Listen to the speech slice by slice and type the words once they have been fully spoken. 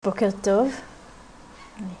בוקר טוב,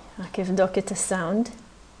 אני רק אבדוק את הסאונד.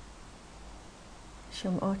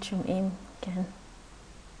 שומעות, שומעים, כן.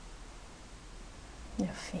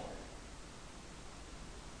 יופי.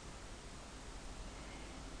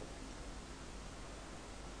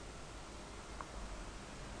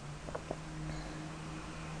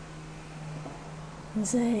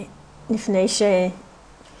 אז לפני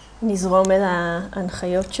שנזרום אל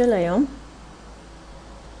ההנחיות של היום,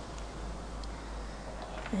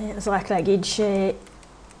 אז רק להגיד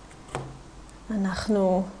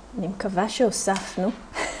שאנחנו, אני מקווה שהוספנו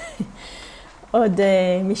עוד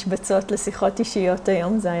משבצות לשיחות אישיות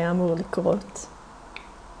היום, זה היה אמור לקרות.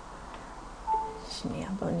 שנייה,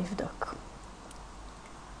 בואו נבדוק.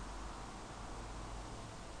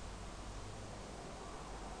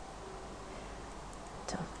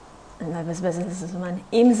 טוב, אני לא אבזבז על זה זמן.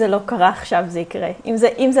 אם זה לא קרה עכשיו, זה יקרה.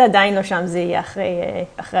 אם זה עדיין לא שם, זה יהיה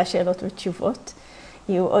אחרי השאלות ותשובות.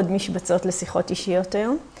 יהיו עוד משבצות לשיחות אישיות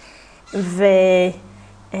היום.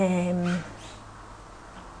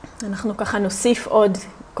 ואנחנו ככה נוסיף עוד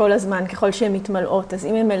כל הזמן ככל שהן מתמלאות. אז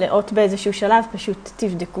אם הן מלאות באיזשהו שלב, פשוט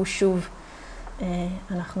תבדקו שוב.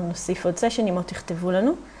 אנחנו נוסיף עוד סשנים או תכתבו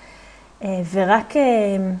לנו. ורק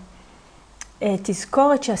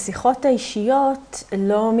תזכורת שהשיחות האישיות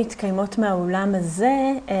לא מתקיימות מהאולם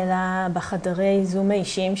הזה, אלא בחדרי זום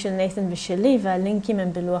האישיים של נייתן ושלי, והלינקים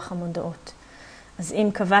הם בלוח המודעות. אז אם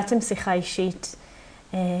קבעתם שיחה אישית,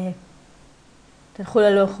 תלכו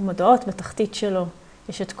ללוח מודעות, בתחתית שלו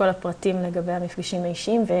יש את כל הפרטים לגבי המפגשים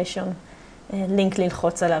האישיים, ויש שם לינק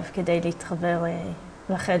ללחוץ עליו כדי להתחבר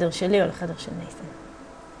לחדר שלי או לחדר של נייתן.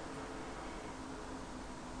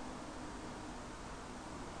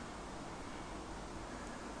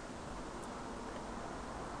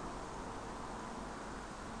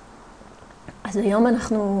 אז היום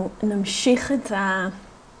אנחנו נמשיך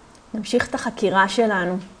את החקירה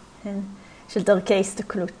שלנו, כן? של דרכי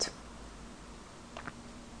הסתכלות.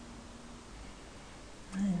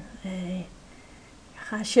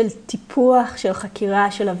 ככה של טיפוח, של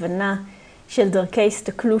חקירה, של הבנה, של דרכי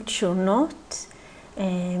הסתכלות שונות.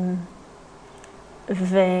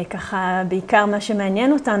 וככה בעיקר מה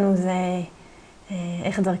שמעניין אותנו זה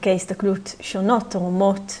איך דרכי הסתכלות שונות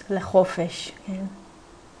תורמות לחופש, כן?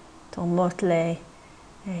 תורמות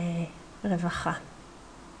לרווחה.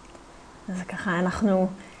 אז ככה אנחנו,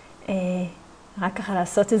 רק ככה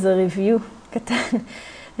לעשות איזה ריוויו קטן.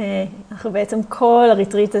 אנחנו בעצם כל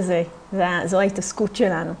הריטריט הזה, זו ההתעסקות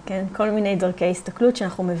שלנו, כן? כל מיני דרכי הסתכלות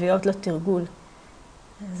שאנחנו מביאות לתרגול.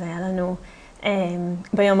 אז היה לנו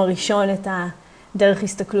ביום הראשון את הדרך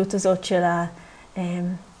הסתכלות הזאת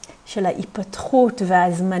של ההיפתחות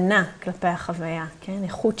וההזמנה כלפי החוויה, כן?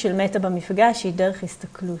 איכות של מטה במפגש היא דרך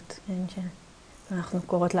הסתכלות, כן? שאנחנו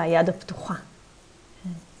קוראות לה היד הפתוחה.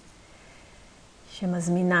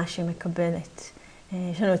 שמזמינה, שמקבלת.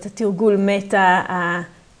 יש לנו את התרגול מטה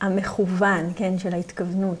המכוון, כן, של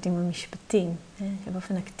ההתכוונות עם המשפטים,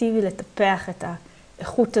 שבאופן אקטיבי לטפח את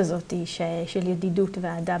האיכות הזאת של ידידות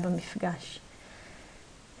ואהדה במפגש.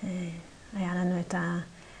 היה לנו את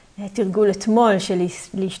התרגול אתמול של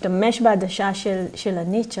להשתמש בעדשה של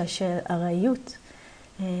הניטשה, של הרעיות,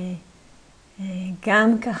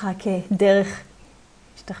 גם ככה כדרך,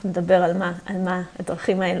 שתכף נדבר על מה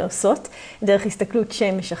הדרכים האלה עושות, דרך הסתכלות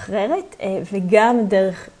שמשחררת, וגם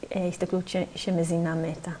דרך הסתכלות שמזינה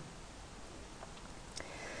מטה.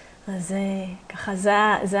 אז ככה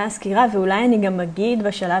זה הסקירה, ואולי אני גם אגיד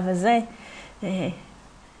בשלב הזה,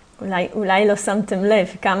 אולי לא שמתם לב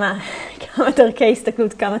כמה דרכי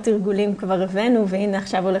הסתכלות, כמה תרגולים כבר הבאנו, והנה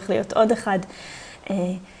עכשיו הולך להיות עוד אחד.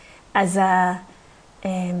 אז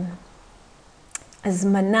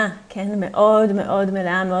הזמנה, כן, מאוד מאוד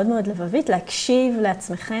מלאה, מאוד מאוד לבבית, להקשיב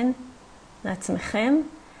לעצמכם.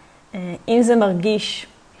 אם זה מרגיש,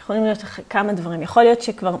 יכולים להיות כמה דברים. יכול להיות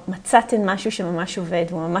שכבר מצאתם משהו שממש עובד,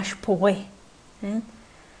 הוא ממש פורה. כן?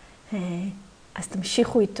 אז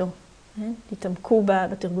תמשיכו איתו, כן? תתעמקו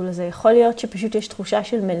בתרגול הזה. יכול להיות שפשוט יש תחושה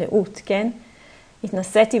של מלאות, כן?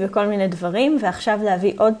 התנסיתי בכל מיני דברים, ועכשיו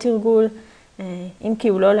להביא עוד תרגול, אם כי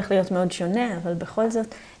הוא לא הולך להיות מאוד שונה, אבל בכל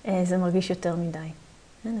זאת זה מרגיש יותר מדי.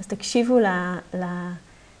 אז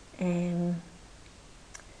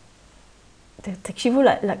תקשיבו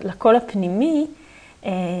לקול הפנימי,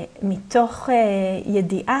 מתוך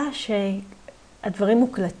ידיעה שהדברים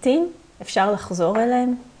מוקלטים, אפשר לחזור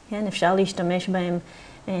אליהם, כן? אפשר להשתמש בהם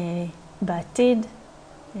בעתיד.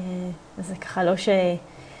 אז זה ככה לא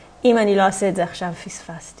שאם אני לא אעשה את זה עכשיו,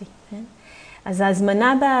 פספסתי. כן? אז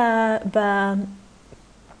ההזמנה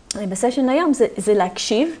בסשן היום זה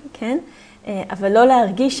להקשיב, כן? אבל לא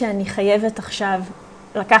להרגיש שאני חייבת עכשיו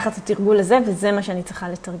לקחת את התרגול הזה, וזה מה שאני צריכה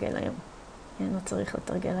לתרגל היום. כן, לא צריך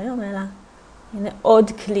לתרגל היום, אלא הנה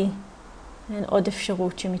עוד כלי, עוד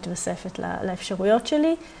אפשרות שמתווספת לאפשרויות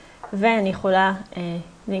שלי, ואני יכולה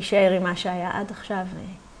להישאר עם מה שהיה עד עכשיו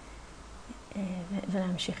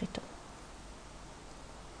ולהמשיך איתו.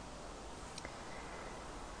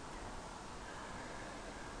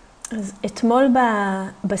 אז אתמול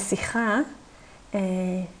בשיחה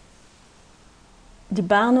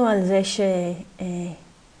דיברנו על זה שככה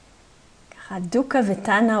דוקהה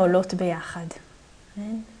וטאנה עולות ביחד.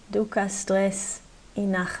 דוקהה, סטרס, אי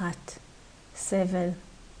נחת, סבל.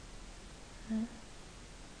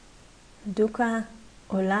 דוקהה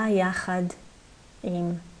עולה יחד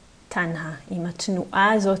עם טאנה, עם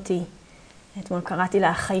התנועה הזאת. אתמול קראתי לה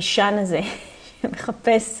החיישן הזה,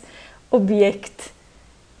 שמחפש אובייקט,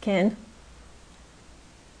 כן?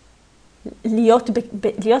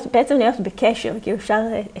 בעצם להיות בקשר, כי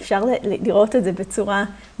אפשר לראות את זה בצורה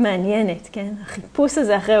מעניינת, כן? החיפוש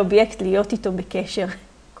הזה אחרי אובייקט, להיות איתו בקשר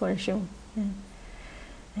כלשהו.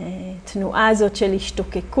 תנועה הזאת של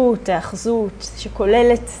השתוקקות, האחזות,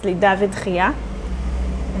 שכוללת סלידה ודחייה.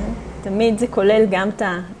 תמיד זה כולל גם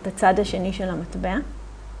את הצד השני של המטבע.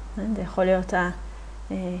 זה יכול להיות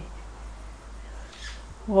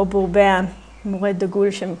רוב הרבה המורה דגול,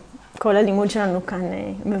 שכל הלימוד שלנו כאן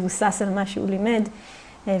מבוסס על מה שהוא לימד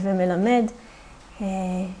ומלמד.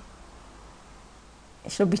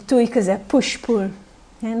 יש לו ביטוי כזה, הפוש-פול.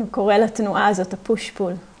 הוא קורא לתנועה הזאת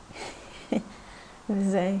הפוש-פול.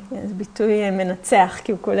 וזה ביטוי מנצח,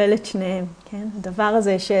 כי הוא כולל את שניהם. כן? הדבר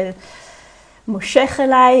הזה של מושך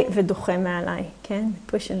אליי ודוחה מעליי. כן?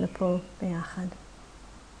 פוש לפה ביחד.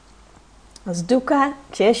 אז דוקהה,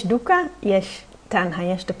 כשיש דוקהה, יש טאנה,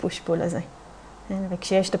 יש את הפוש-פול הזה.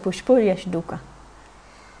 וכשיש את הפוש-פול, יש דוקהה.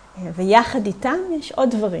 ויחד איתם יש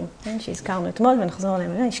עוד דברים, כן? שהזכרנו אתמול ונחזור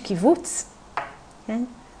עליהם. יש כיווץ, כן?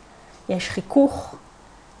 יש חיכוך,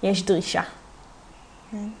 יש דרישה.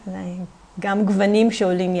 כן? גם גוונים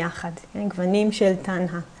שעולים יחד, כן? גוונים של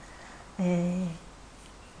טאנה,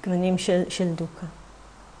 גוונים של דוקהה.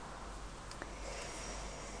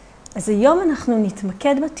 אז היום אנחנו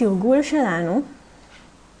נתמקד בתרגול שלנו,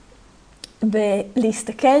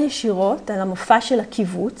 בלהסתכל ישירות על המופע של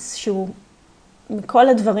הכיווץ, שהוא מכל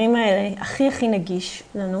הדברים האלה הכי נגיש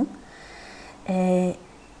לנו.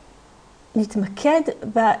 נתמקד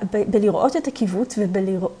בלראות את הכיווץ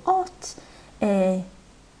ובלראות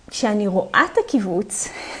כשאני רואה את הכיווץ,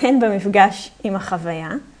 הן במפגש עם החוויה,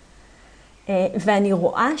 ואני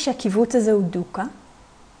רואה שהכיווץ הזה הוא דוקהה,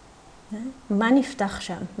 מה נפתח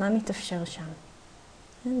שם? מה מתאפשר שם?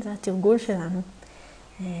 זה התרגול שלנו.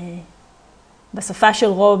 בשפה של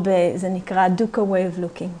רוב זה נקרא דוקהה way of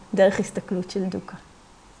looking, דרך הסתכלות של דוקהה.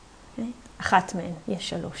 אחת מהן, יש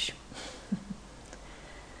 3.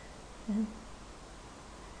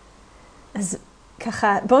 אז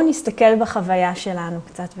ככה, בואו נסתכל בחוויה שלנו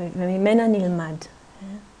קצת, וממנה נלמד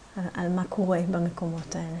על מה קורה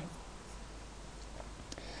במקומות האלה.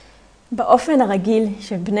 באופן הרגיל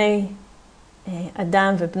שבני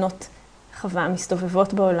אדם ובנות חווה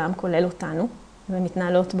מסתובבות בעולם, כולל אותנו,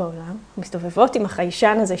 ומתנהלות בעולם, מסתובבות עם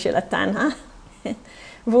החיישן הזה של הטאנה,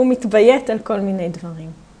 והוא מתביית על כל מיני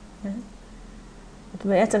דברים.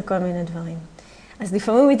 מתביית על כל מיני דברים. אז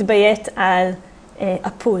לפעמים הוא מתביית על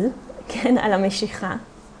הפול, כן, על המשיכה,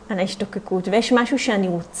 על ההשתוקקות, ויש משהו שאני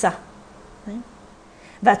רוצה.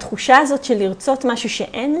 והתחושה הזאת של לרצות משהו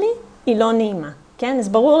שאין לי, היא לא נעימה. כן? אז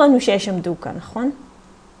ברור לנו שיש שם דוקהה, נכון?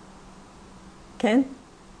 כן?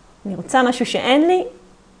 אני רוצה משהו שאין לי,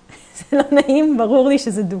 זה לא נעים, ברור לי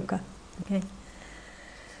שזה דוקהה. Okay.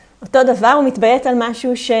 אותו דבר הוא מתביית על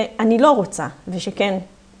משהו שאני לא רוצה, ושכן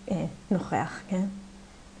נוכח, כן?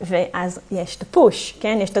 ואז יש את הפוש,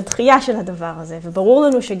 כן? יש את הדחייה של הדבר הזה, וברור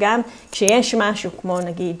לנו שגם כשיש משהו, כמו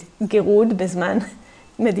נגיד גירוד בזמן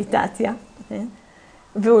מדיטציה, כן?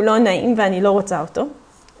 והוא לא נעים ואני לא רוצה אותו,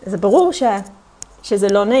 זה ברור שזה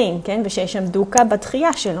לא נעים, כן? ושיש שם דוקהה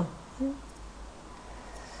בדחייה שלו.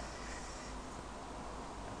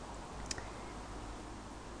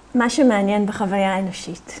 מה שמעניין בחוויה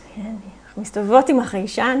האנושית, כן? אנחנו מסתובבות עם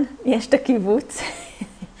החיישן, יש את הכיווץ,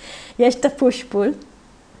 יש את הפוש-פול.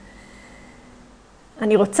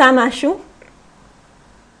 אני רוצה משהו,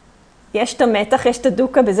 יש את המתח, יש את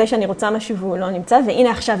הדוקהה בזה שאני רוצה משהו והוא לא נמצא,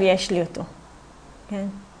 והנה עכשיו יש לי אותו. כן?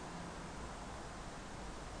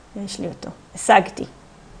 יש לי אותו.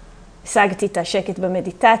 השגתי את השקט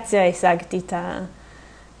במדיטציה, השגתי את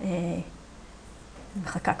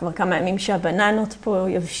מחכה כבר כמה ימים שהבננות פה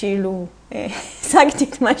יבשילו, השגתי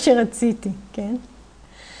את מה שרציתי, כן?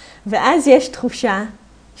 ואז יש תחושה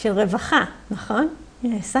של רווחה, נכון?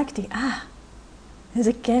 השגתי,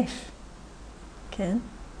 איזה כיף, כן?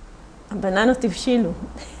 הבננות הבשילו.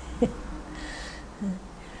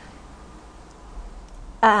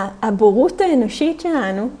 הבורות האנושית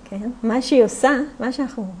שלנו, כן? מה שהיא עושה,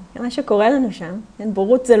 מה שקורה לנו שם, כן?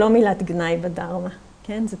 בורות זה לא מילת גנאי בדרמה,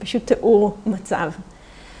 כן? זה פשוט תיאור מצב.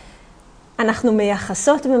 אנחנו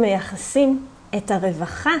מייחסות ומייחסים את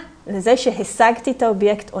הרווחה לזה שהשגתי את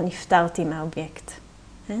האובייקט או נפטרתי מהאובייקט.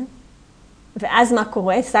 כן? ואז מה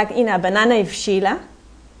קורה? הנה, הבננה הבשילה,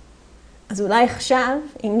 אז אולי עכשיו,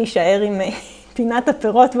 אם נשאר עם פינת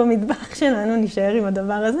הפירות במטבח שלנו, נשאר עם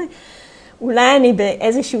הדבר הזה, אולי אני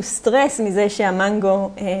באיזשהו סטרס מזה שהמנגו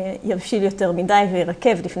יבשיל יותר מדי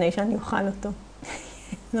וירקב לפני שאני אוכל אותו.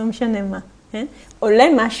 לא משנה מה. כן? עולה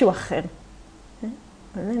משהו אחר.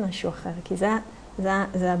 עולה משהו אחר, כי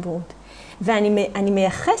זה הבורות. ואני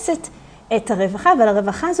מייחסת את הרווחה, אבל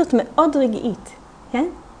הרווחה הזאת מאוד רגעית. כן?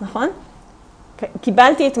 נכון?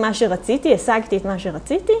 קיבלתי את מה שרציתי, השגתי את מה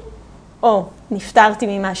שרציתי, או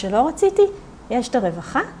נפטרתי ממה שלא רציתי, יש את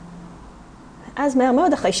הרווחה. אז מהר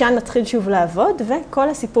מאוד החיישן מתחיל שוב לעבוד, וכל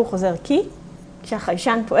הסיפור חוזר. כי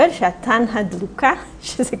כשהחיישן פועל, שהתן הדלוקה,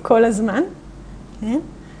 שזה כל הזמן, כן?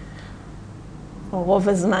 או רוב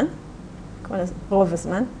הזמן, רוב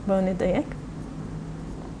הזמן, בואו נדייק.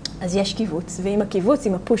 אז יש כיווץ, ועם הכיווץ,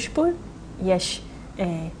 עם הפוש-פול, יש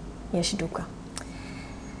דוקהה.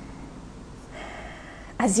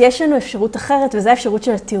 אז יש לנו אפשרות אחרת, וזו האפשרות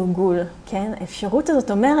של התרגול, כן? האפשרות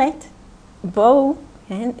הזאת אומרת, בואו,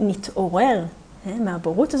 כן, נתעורר, כן,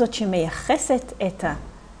 מהבורות הזאת שמייחסת את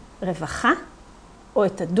הרווחה או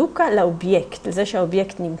את הדוקהה לאובייקט, לזה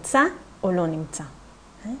שהאובייקט נמצא או לא נמצא.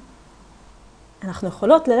 כן? אנחנו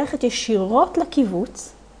יכולות ללכת ישירות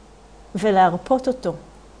לכיווץ ולהרפות אותו.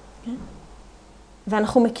 כן?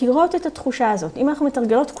 ואנחנו מכירות את התחושה הזאת. אם אנחנו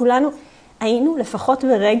מתרגלות, כולנו היינו לפחות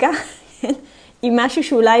ברגע, כן? עם משהו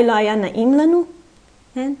שאולי לא היה נעים לנו,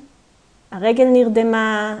 כן? הרגל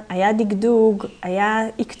נרדמה, היה דגדוג, היה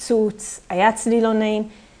עקצוץ, היה צליל לא נעים,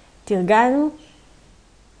 תרגלנו.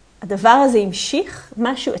 הדבר הזה המשיך,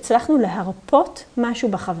 הצלחנו להרפות משהו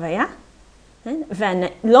בחוויה, כן?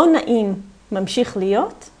 והלא נעים ממשיך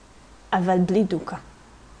להיות, אבל בלי דוקהה.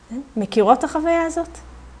 כן? מכירות החוויה הזאת?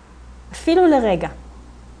 אפילו לרגע.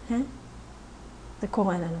 כן? זה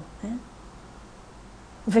קורה לנו. כן?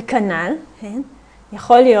 וכנ"ל, כן?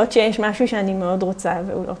 יכול להיות שיש משהו שאני מאוד רוצה,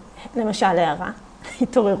 והוא לא, למשל הערה,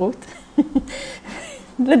 התעוררות,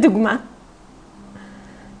 לדוגמה,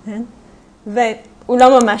 כן? והוא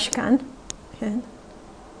לא ממש כאן, כן?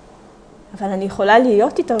 אבל אני יכולה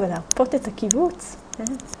להיות איתו ולהרפות את הכיווץ,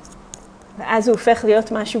 כן? ואז הוא הופך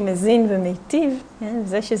להיות משהו מזין ומיטיב, כן?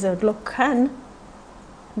 וזה שזה עוד לא כאן,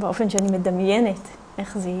 באופן שאני מדמיינת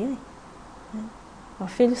איך זה יהיה. כן? או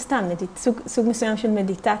אפילו סתם, סוג מסוים של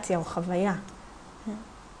מדיטציה או חוויה.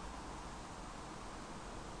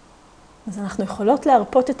 אז אנחנו יכולות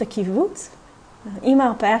להרפות את הכיווץ, עם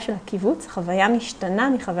ההרפאיה של הכיווץ, חוויה משתנה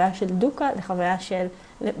מחוויה של דוקהה לחוויה של,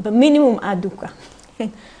 במינימום הדוקהה,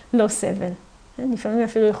 לא סבל. לפעמים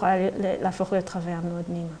אפילו יכולה להפוך להיות חוויה מאוד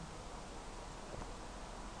נעימה.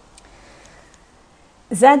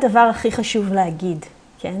 זה הדבר הכי חשוב להגיד,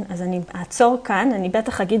 כן? אז אני אעצור כאן, אני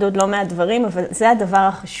בטח אגיד עוד לא מעט דברים, אבל זה הדבר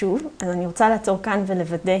החשוב. אז אני רוצה לעצור כאן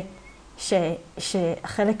ולוודא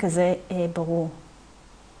שהחלק הזה ברור.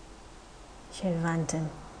 שהבנתם.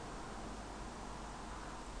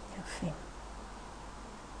 יופי.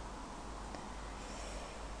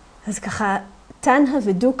 אז ככה, תנהה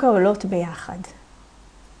ודוקהה עולות ביחד.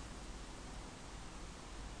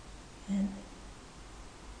 כן.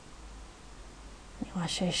 אני רואה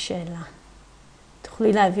שיש שאלה.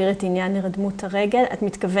 תוכלי להעביר את עניין הרדמות הרגל? את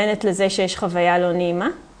מתכוונת לזה שיש חוויה לא נעימה?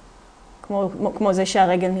 כמו זה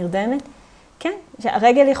שהרגל נרדמת? כן,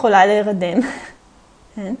 שהרגל יכולה להירדם.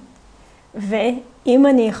 כן. ואם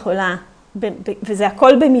אני יכולה, וזה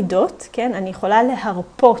הכל במידות, כן? אני יכולה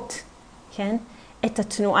להרפות, כן? את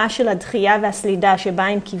התנועה של הדחייה והסלידה שבאה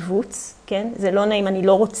עם כיווץ, כן? זה לא נעים, אני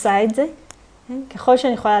לא רוצה את זה. כן? ככל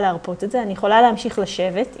שאני יכולה להרפות את זה, אני יכולה להמשיך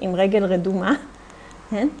לשבת עם רגל רדומה,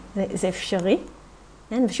 כן? זה אפשרי.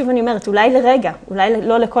 כן? ושוב אני אומרת, אולי לרגע, אולי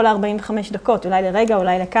לא לכל 45 דקות, אולי לרגע,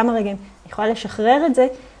 אולי לכמה רגעים, אני יכולה לשחרר את זה,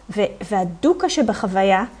 והדוקהה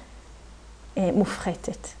שבחוויה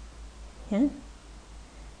מופחתת. כן?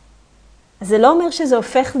 אז זה לא אומר שזה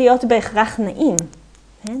הופך להיות בהכרח נעים.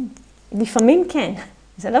 כן? לפעמים כן.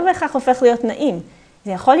 זה לא בהכרח הופך להיות נעים.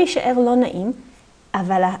 זה יכול להישאר לא נעים,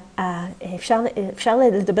 אבל אפשר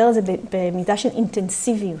לדבר על זה במידה של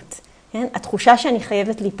אינטנסיביות. כן? התחושה שאני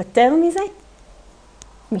חייבת להיפטר מזה,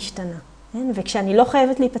 משתנה. כן? וכשאני לא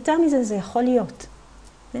חייבת להיפטר מזה, זה יכול להיות.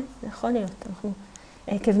 כן? זה יכול להיות. אנחנו,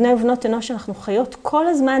 כבני ובנות אנוש, אנחנו חיות כל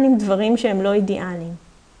הזמן עם דברים שהם לא אידיאליים.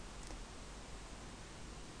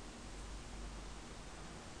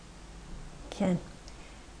 כן.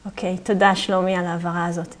 אוקיי, תודה שלומי על העברה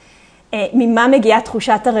הזאת. ממה מגיעה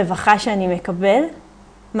תחושת הרווחה שאני מקבל?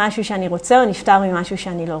 משהו שאני רוצה או נפטר ממשהו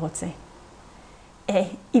שאני לא רוצה?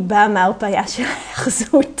 היא באה מההרפיה של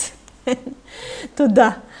ההאחזות. תודה.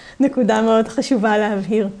 נקודה מאוד חשובה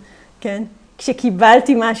להבהיר. כן?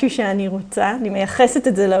 כשקיבלתי משהו שאני רוצה, אני מייחסת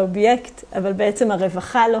את זה לאובייקט, אבל בעצם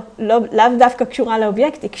הרווחה לאו דווקא קשורה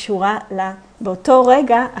לאובייקט, היא קשורה באותו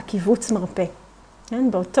רגע הכיווץ מרפא.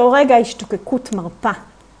 כן? באותו רגע ההשתוקקות מרפא.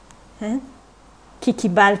 כן? כי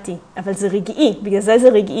קיבלתי, אבל זה רגעי, בגלל זה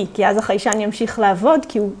רגעי, כי אז החיישן ימשיך לעבוד,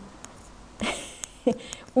 כי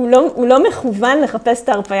הוא לא מכוון לחפש את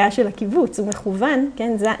ההרפיה של הכיווץ, הוא מכוון,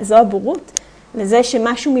 כן? זו הבורות, לזה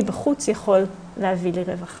שמשהו מבחוץ יכול להביא לי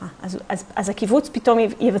רווחה. אז הכיווץ פתאום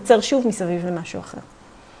ייווצר שוב מסביב למשהו אחר.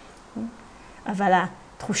 אבל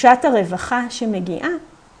תחושת הרווחה שמגיעה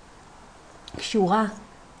קשורה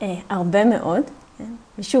הרבה מאוד, כן?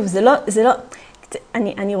 ושוב, זה לא,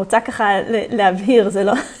 אני רוצה ככה להבהיר,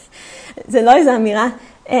 זה לא איזו אמירה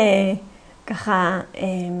ככה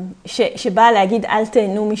שבאה להגיד אל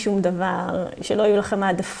תהנו משום דבר, שלא יהיו לכם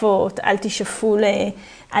העדפות,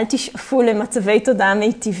 אל תשאפו למצבי תודעה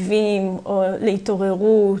מיטיבים, או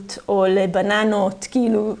להתעוררות, או לבננות,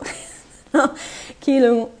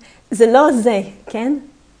 כאילו, זה לא זה, כן?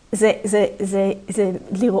 זה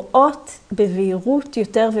לראות בבהירות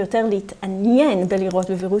יותר ויותר, להתעניין בלראות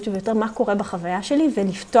בבהירות ויותר מה קורה בחוויה שלי,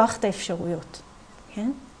 ולפתוח את האפשרויות,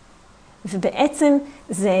 כן? ובעצם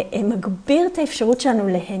זה מגביר את האפשרות שלנו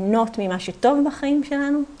ליהנות ממה שטוב בחיים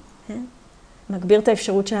שלנו, כן? מגביר את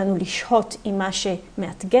האפשרות שלנו לשהות עם מה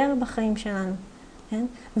שמאתגר בחיים שלנו, כן?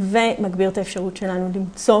 ומגביר את האפשרות שלנו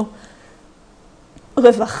למצוא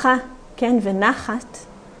רווחה, כן? ונחת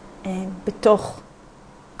בתוך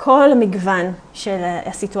כל המגוון של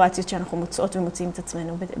הסיטואציות שאנחנו מוצאות ומוצאים את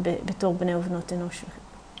עצמנו בתור בני ובנות אנוש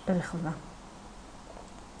ורחבה.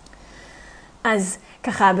 אז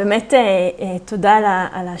ככה, באמת תודה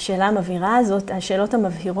על השאלה המבהירה הזאת, השאלות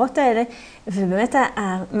המבהירות האלה, ובאמת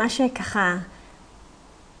מה שככה,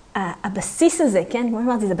 הבסיס הזה, כן, כמו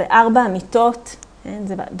שאמרתי, זה בארבע אמיתות, כן,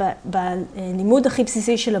 זה בלימוד הכי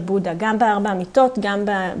בסיסי של הבודה, גם בארבע אמיתות, גם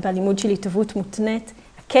בלימוד של התהוות מותנית,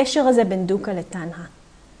 הקשר הזה בין דוקהה לתנהה,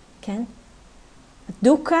 כן?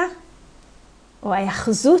 הדוקהה, או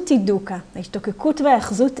ההאחזות היא דוקהה, ההשתוקקות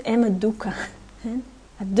וההאחזות הם הדוקהה, כן?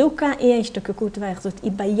 הדוקהה היא ההשתוקקות וההאחזות,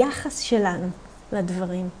 היא ביחס שלנו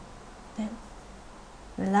לדברים, כן?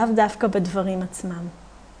 ולאו דווקא בדברים עצמם.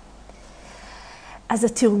 אז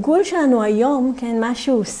התרגול שלנו היום, כן, מה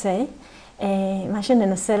שהוא עושה, מה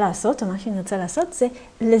שננסה לעשות, או מה שנרצה לעשות, זה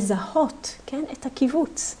לזהות, כן, את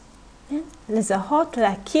הכיווץ. כן? לזהות,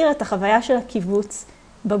 להכיר את החוויה של הכיווץ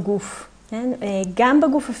בגוף. כן? גם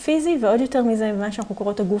בגוף הפיזי, ועוד יותר מזה, במה שאנחנו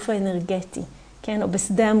קוראות הגוף האנרגטי, כן? או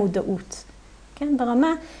בשדה המודעות. כן?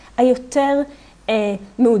 ברמה היותר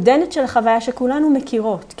מעודנת של החוויה שכולנו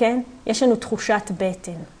מכירות, כן? יש לנו תחושת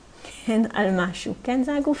בטן, כן? על משהו, כן?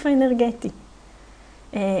 זה הגוף האנרגטי.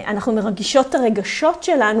 אנחנו מרגישות את הרגשות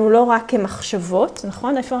שלנו לא רק כמחשבות,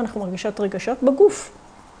 נכון? איפה אנחנו מרגישות רגשות? בגוף.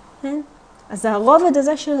 כן? אז הרובד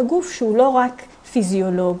הזה של הגוף שהוא לא רק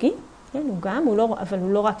פיזיולוגי, כן? אבל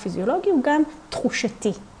הוא לא רק פיזיולוגי, הוא גם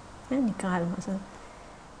תחושתי. כן? נקרא לו. אז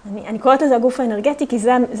אני קוראת לזה הגוף האנרגטי, כי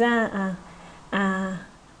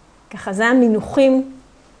ככה זה המינוחים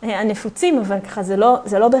הנפוצים, אבל ככה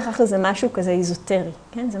זה לא בהכרח איזה משהו כזה איזוטרי.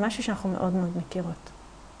 כן? זה משהו שאנחנו מאוד מאוד מכירות.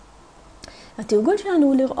 התרגול שלנו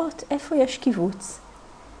הוא לראות איפה יש כיווץ,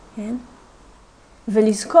 כן?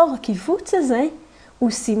 ולזכור, הכיווץ הזה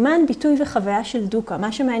הוא סימן ביטוי וחוויה של דוקהה.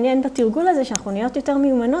 מה שמעניין בתרגול הזה, שאנחנו נהיות יותר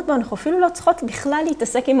מיומנות בו, אנחנו אפילו לא צריכות בכלל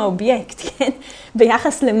להתעסק עם האובייקט, כן?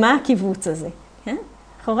 ביחס למה הכיווץ הזה, כן?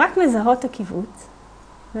 אנחנו רק מזהות את הכיווץ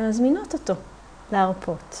ומזמינות אותו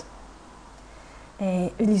להרפות.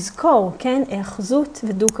 לזכור, כן? האחזות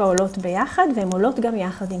ודוקהה עולות ביחד, והן עולות גם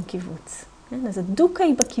יחד עם כיווץ. כן? אז הדוקהה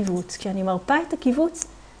היא בכיווץ. כשאני מרפה את הכיווץ,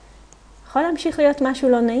 יכול להמשיך להיות משהו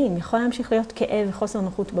לא נעים, יכול להמשיך להיות כאב וחוסר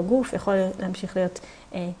נוחות בגוף, יכול להמשיך להיות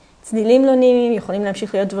צלילים לא נעימים, יכולים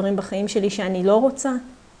להמשיך להיות דברים בחיים שלי שאני לא רוצה,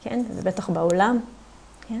 כן? זה בטח בעולם,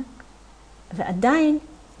 כן? ועדיין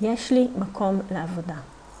יש לי מקום לעבודה.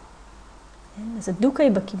 כן? אז הדוקהה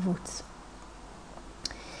היא בכיווץ.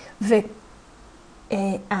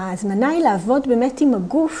 וההזמנה היא לעבוד באמת עם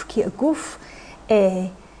הגוף, כי הגוף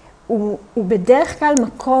הוא בדרך כלל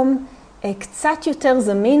מקום קצת יותר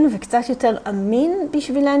זמין וקצת יותר אמין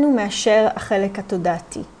בשבילנו מאשר החלק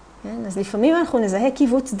התודעתי. כן? אז לפעמים אנחנו נזהה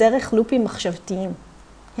כיווץ דרך לופים מחשבתיים.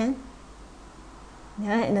 כן?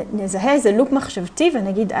 נזהה איזה לופ מחשבתי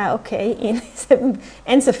ונגיד, אוקיי,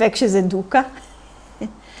 אין ספק שזה דוקהה.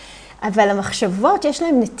 אבל המחשבות יש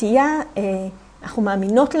להן נטייה אנחנו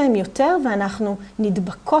מאמינות להם יותר ואנחנו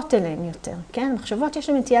נדבקות אליהם יותר, כן? מחשבות יש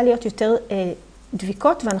להם נטייה להיות יותר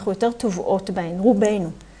דביקות ואנחנו יותר טובעות בהן, רובנו.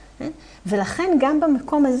 כן? ולכן גם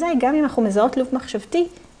במקום הזה, גם אם אנחנו מזהות לופ מחשבתי,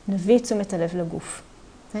 נביא את תשומת הלב לגוף.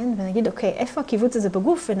 כן? ונגיד, אוקיי, איפה הכיווץ הזה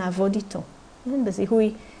בגוף ונעבוד איתו, כן?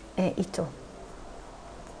 בזיהוי איתו.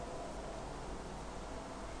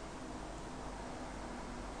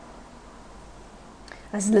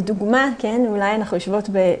 אז לדוגמה, כן, אולי אנחנו יושבות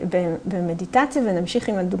במדיטציה ונמשיך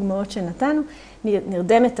עם הדוגמאות שנתנו,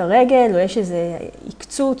 נרדמת הרגל, או יש איזה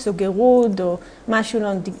עקצוץ או גירוד או משהו לא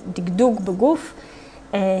דגדוג בגוף,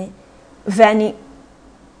 ואני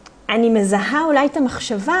מזהה אולי את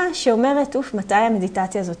המחשבה שאומרת, מתי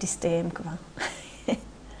המדיטציה הזאת תסתיים כבר?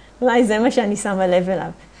 אולי זה מה שאני שמה לב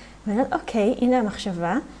אליו. ואני אומרת, אוקיי, הנה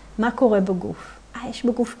המחשבה, מה קורה בגוף? יש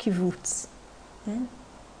בגוף כיווץ. כן?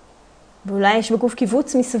 ואולי יש בגוף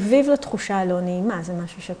כיווץ מסביב לתחושה הלא נעימה, זה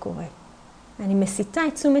משהו שקורה. אני מסיטה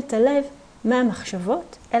את תשומת הלב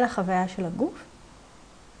מהמחשבות אל החוויה של הגוף,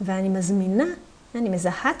 ואני מזמינה, אני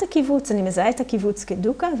מזהה את הכיווץ, אני מזהה את הכיווץ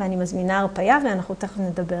כדוקה, ואני מזמינה הרפיה, ואנחנו תכף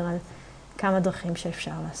נדבר על כמה דרכים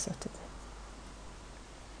שאפשר לעשות את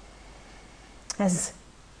זה. אז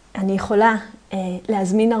אני יכולה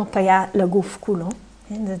להזמין הרפיה לגוף כולו,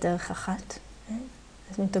 כן? זה דרך אחת.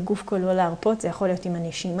 להזמין את הגוף כולו להרפות, זה יכול להיות עם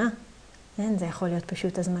הנשימה, כן? זה יכול להיות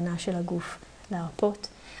פשוט הזמנה של הגוף להרפות.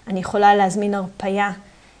 אני יכולה להזמין הרפיה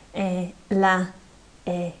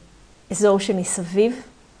לאזור שמסביב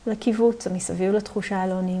לכיווץ, או מסביב לתחושה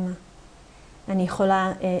הלא נעימה. אני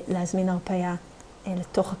יכולה להזמין הרפיה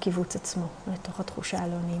לתוך הכיווץ עצמו, לתוך התחושה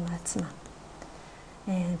הלא נעימה עצמה.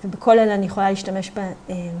 ובכל אלה אני יכולה להשתמש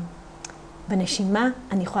בנשימה,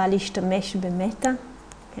 אני יכולה להשתמש במטה,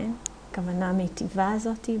 כן? הכוונה המיטיבה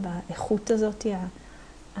הזאת, באיכות הזאת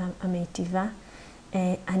המיטיבה.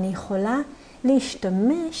 אני יכולה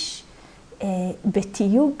להשתמש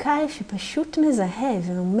בתיוג קל שפשוט מזהה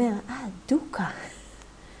ואומר, דוקה.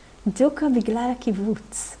 דוקה בגלל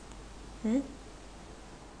הכיווץ.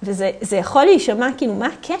 וזה יכול להישמע כאילו, מה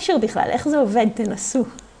הקשר בכלל? איך זה עובד? תנסו.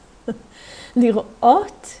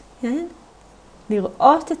 לראות, כן?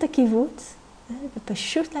 לראות את הכיווץ,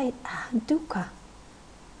 ופשוט להגיד, דוקה.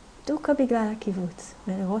 דוקה בגלל הכיווץ,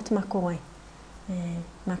 ולראות מה קורה.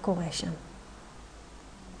 מה קורה שם.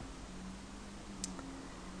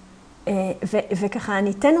 וככה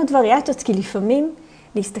אני אתן עוד וריאציות, כי לפעמים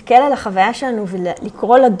להסתכל על החוויה שלנו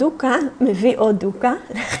ולקרוא לה דוקה, מביא עוד דוקה,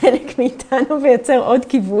 לחלק מאיתנו ויוצר עוד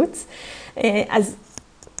קיבוץ. אז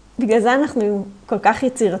בגלל זה אנחנו כל כך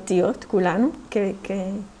יצירתיות, כולנו,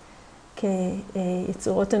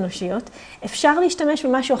 כיצורות אנושיות. אפשר להשתמש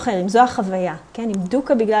במשהו אחר, אם זו החוויה, כן? אם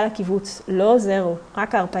דוקה בגלל הקיבוץ לא עוזר, או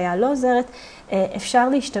רק ההרפיה לא עוזרת, אפשר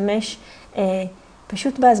להשתמש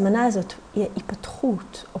פשוט בהזמנה הזאת,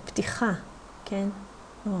 היפתחות או פתיחה, כן?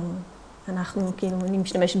 אנחנו כאילו, אני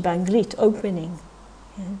משתמשת באנגלית, opening,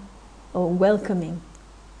 כן? או welcoming.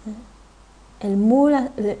 אל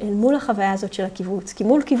מול החוויה הזאת של הקיבוץ, כי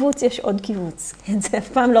מול קיבוץ יש עוד קיבוץ. כן? זה אף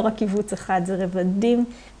פעם לא רק קיבוץ אחד, זה רבדים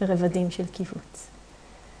ורבדים של קיבוץ.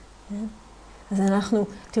 כן? אז אנחנו,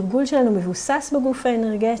 תרגול שלנו מבוסס בגוף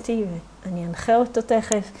האנרגטי, ואני אנחה אותו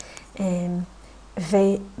תכף,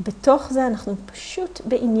 ובתוך זה אנחנו פשוט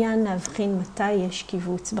בעניין להבחין מתי יש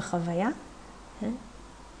קיבוץ בחוויה, כן?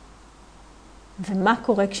 ומה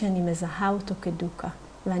קורה כשאני מזהה אותו כדוקה,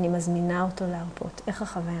 ואני מזמינה אותו להרפות, איך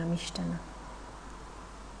החוויה משתנה.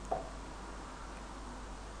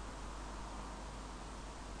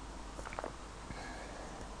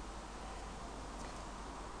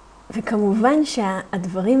 וכמובן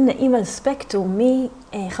שהדברים נעים על ספקטרום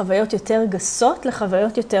מחוויות יותר גסות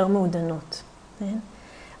לחוויות יותר מעודנות. כן?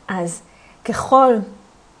 אז ככל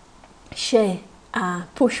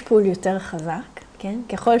שהפוש-פול יותר חזק, כן?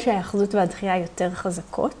 ככל שהאחזות והדחייה יותר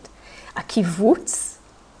חזקות, הקיבוץ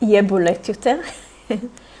יהיה בולט יותר,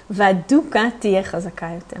 והדוקה תהיה חזקה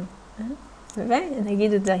יותר.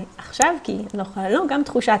 ונגיד את זה עכשיו, כי לא יכולה, לא, גם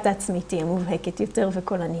תחושת העצמית תהיה מובהקת יותר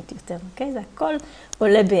וקולנית יותר, אוקיי? זה הכל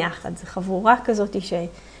עולה ביחד, זה חבורה כזאת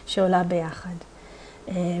שעולה ביחד.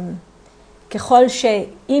 ככל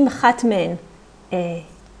שאם אחת מהן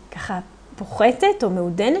ככה פוחתת או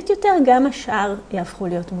מעודנת יותר, גם השאר יהפכו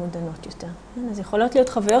להיות מעודנות יותר. אז יכולות להיות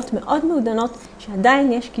חוויות מאוד מעודנות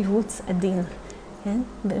שעדיין יש קיבוץ עדין, כן?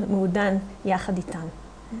 מעודן יחד איתן.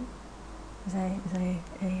 זה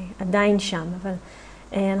עדיין שם, אבל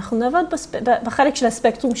אנחנו נעבוד בחלק של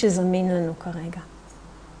הספקטרום שזמין לנו כרגע.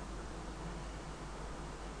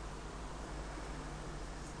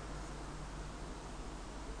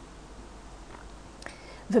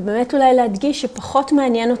 ובאמת אולי להדגיש שפחות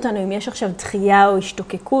מעניין אותנו אם יש עכשיו דחייה או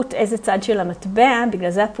השתוקקות, איזה צד של המטבע,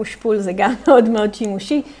 בגלל זה הפושפול זה גם מאוד מאוד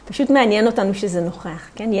שימושי, פשוט מעניין אותנו שזה נוכח,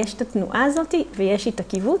 כן? יש את התנועה הזאת ויש את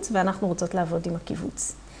הכיווץ, ואנחנו רוצות לעבוד עם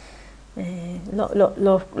הכיווץ.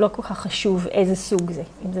 לא כל כך חשוב איזה סוג זה,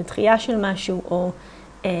 אם זה דחייה של משהו או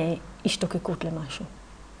השתוקקות למשהו.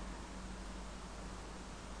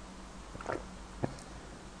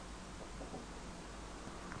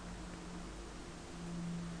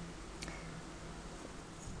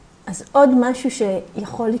 אז עוד משהו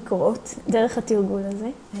שיכול לקרות דרך התרגול הזה,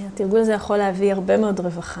 התרגול הזה יכול להביא הרבה מאוד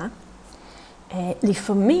רווחה.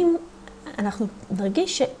 לפעמים אנחנו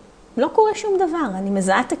נרגיש שלא קורה שום דבר, אני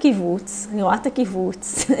מזהה את הכיווץ, אני רואה את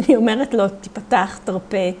הכיווץ, אני אומרת לו תיפתח,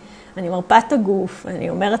 תרפה, אני מרפה את הגוף, אני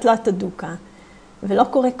אומרת לו אתה דוקה, ולא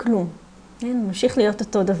קורה כלום. ממשיך להיות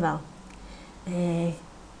אותו דבר.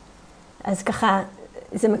 אז ככה,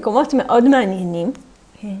 זה מקומות מאוד מעניינים.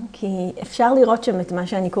 כן, כי אפשר לראות שם את מה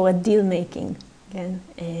שאני קוראת deal making, כן?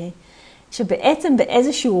 שבעצם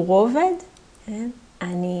באיזשהו רובד, כן?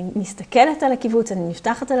 אני מסתכלת על הכיווץ, אני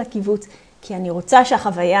נפתחת על הכיווץ, כי אני רוצה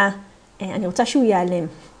שהחוויה, אני רוצה שהוא ייעלם,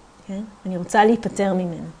 כן? אני רוצה להיפטר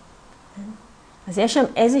ממנו. כן? אז יש שם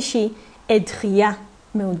איזושהי דחייה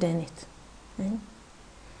מעודנת. כן?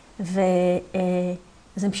 אז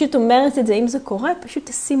אני פשוט אומרת את זה, אם זה קורה, פשוט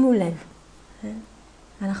תשימו לב. כן?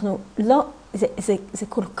 אנחנו לא... זה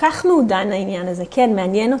כל כך מעודן העניין הזה, כן,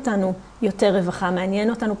 מעניין אותנו יותר רווחה, מעניין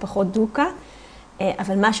אותנו פחות דוקה,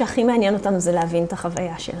 אבל מה שהכי מעניין אותנו זה להבין את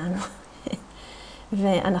החוויה שלנו.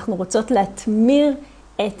 ואנחנו רוצות להתמיר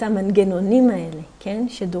את המנגנונים האלה, כן,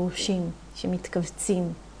 שדורשים,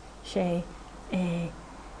 שמתכווצים,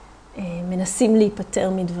 שמנסים להיפטר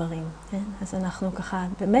מדברים. כן? אז אנחנו ככה,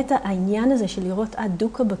 באמת העניין הזה של לראות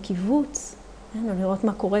דוקה בכיווץ, כן, או לראות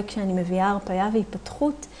מה קורה כשאני מביאה הרפיה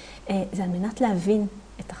והתפתחות, זה על מנת להבין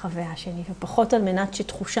את החוויה שלי, ופחות על מנת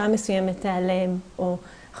שתחושה מסוימת תיעלם, או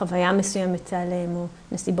חוויה מסוימת תיעלם, או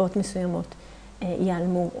נסיבות מסוימות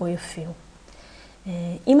ייעלמו או יופיעו.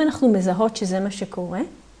 אם אנחנו מזהות שזה מה שקורה,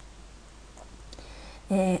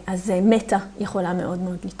 אז מטה יכולה מאוד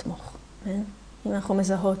מאוד לתמוך. אם אנחנו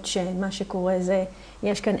מזהות שמה שקורה זה,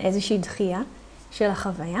 יש כאן איזושהי דחייה של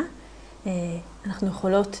החוויה, אנחנו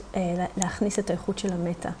יכולות להכניס את האיכות של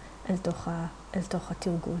המטה אל תוך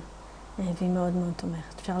התרגול. והיא מאוד מאוד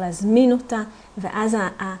תומכת. אפשר להזמין אותה, ואז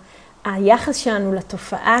היחס שלנו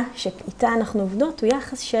לתופעה שאיתה אנחנו עובדות, הוא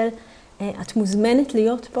יחס של את מוזמנת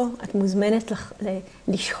להיות פה, את מוזמנת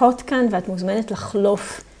לשהות כאן, ואת מוזמנת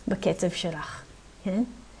לחלוף בקצב שלך, כן?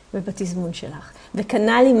 ובתזמון שלך.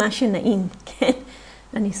 וקנה לי מה שנעים, כן?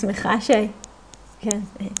 אני שמחה כן,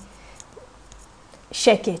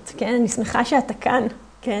 שקט, כן? אני שמחה שאתה כאן,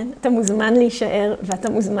 כן? אתה מוזמן להישאר, ואתה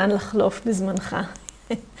מוזמן לחלוף בזמנך.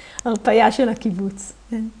 הרפייה של הכיווץ.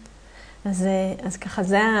 כן? אז ככה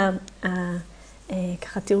זה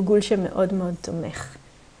ככה תרגול שמאוד מאוד תומך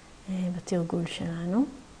בתרגול שלנו.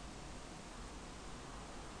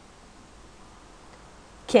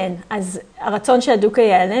 כן, אז הרצון שהדוקה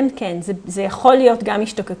ייעלם, כן, זה יכול להיות גם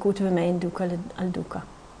השתוקקות ומעין דוקה על דוקה.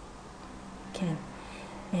 כן.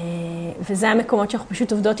 וזה המקומות שאנחנו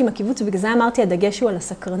פשוט עובדות עם הכיווץ, ובגלל זה אמרתי, הדגש הוא על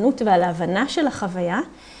הסקרנות ועל ההבנה של החוויה,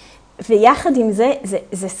 ויחד עם זה,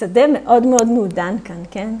 זה שדה מאוד מאוד מעודן כאן,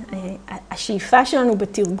 כן? השאיפה שלנו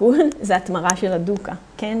בתרגול זה התמרה של הדוקה,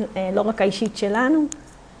 כן? לא רק האישית שלנו,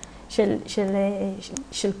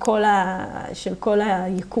 של כל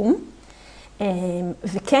היקום.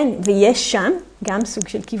 וכן, ויש שם גם סוג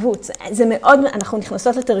של כיווץ. זה מאוד, אנחנו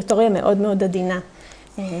נכנסות לטריטוריה מאוד מאוד עדינה.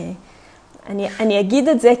 אני אגיד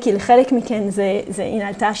את זה כי לחלק מכן הנה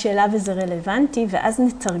עלתה השאלה וזה רלוונטי, ואז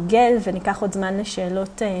נתרגל וניקח עוד זמן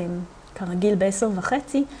לשאלות כרגיל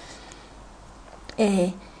ב10:30.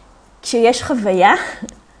 כשיש חוויה,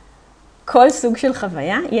 כל סוג של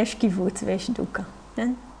חוויה, יש כיווץ ויש דוקה.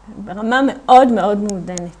 כן? ברמה מאוד מאוד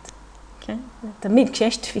מעודנת. כן? תמיד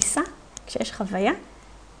כשיש תפיסה, כשיש חוויה,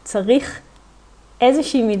 צריך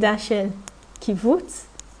איזושהי מידה של כיווץ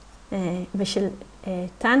ושל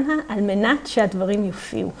תנהה על מנת שהדברים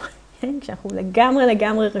יופיעו. כשאנחנו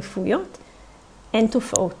לגמרי רפואיות, אין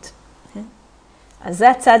תופעות. אז זה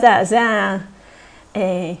הצד, זה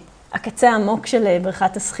הקצה העמוק של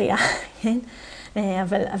בריכת השחייה.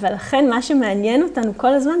 אבל לכן מה שמעניין אותנו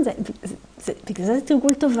כל הזמן, בגלל זה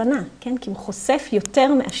תרגול תובנה, כי הוא חושף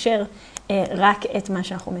יותר מאשר רק את מה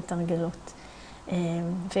שאנחנו מתרגלות.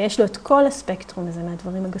 ויש לו את כל הספקטרום הזה,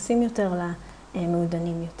 מהדברים הגסים יותר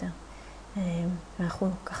למעודנים יותר. ואנחנו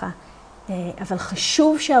ככה, אבל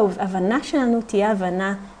חשוב שההבנה שלנו תהיה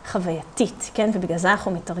הבנה חווייתית, כן? ובגלל זה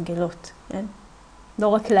אנחנו מתרגלות, כן? לא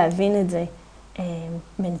רק להבין את זה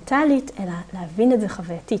מנטלית, אלא להבין את זה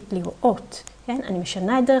חווייתית, לראות. כן? אני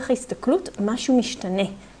משנה את דרך ההסתכלות, משהו משתנה.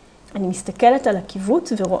 אני מסתכלת על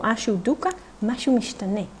הכיווץ ורואה שהוא דוקהה, משהו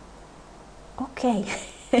משתנה. אוקיי.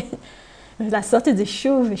 ולעשות את זה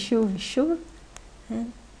שוב ושוב ושוב,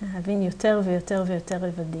 להבין יותר ויותר ויותר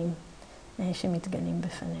רבדים שמתגלים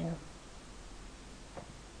בפנינו.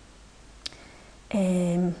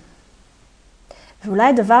 ואולי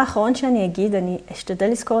הדבר האחרון שאני אגיד, אני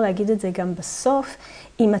אשתדל לזכור להגיד את זה גם בסוף,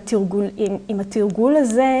 עם התרגול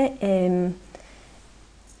הזה,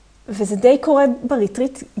 וזה די קורה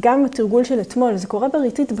בריטריט, גם עם התרגול של אתמול, זה קורה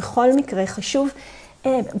בריטריט בכל מקרה, חשוב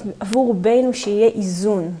עבור רובנו שיהיה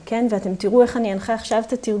איזון, כן? ואתם תראו איך אני אנחה עכשיו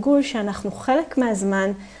את התרגול, שאנחנו חלק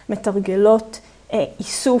מהזמן מתרגלות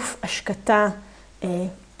איסוף, השקטה,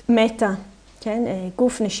 מטה, כן?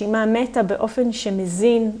 גוף, נשימה, מטה באופן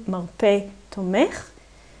שמזין, מרפא, תומך,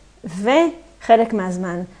 וחלק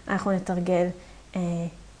מהזמן אנחנו נתרגל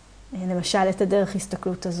למשל את הדרך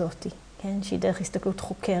הסתכלות הזאת, כן? שהיא דרך הסתכלות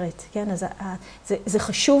חוקרת, כן? אז זה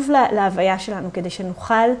חשוב להוויה שלנו כדי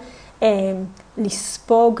שנוכל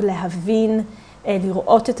לספוג, להבין,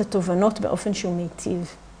 לראות את התובנות באופן שהוא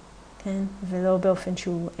מיטיב, כן? ולא באופן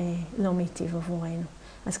שהוא לא מיטיב עבורנו.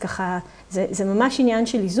 אז ככה, זה ממש עניין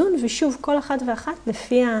של איזון, ושוב, כל אחת ואחת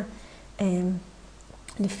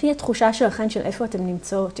לפי התחושה שלכם של איפה אתם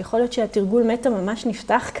נמצאות. יכול להיות שהתרגול מטה ממש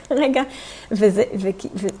נפתח כרגע,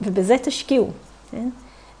 ובזה תשקיעו, כן?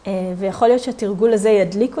 ויכול להיות שהתרגול הזה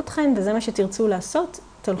ידליק אתכם, וזה מה שתרצו לעשות,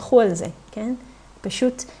 תלכו על זה, כן?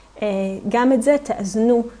 פשוט גם את זה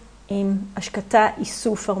תאזנו עם השקטה,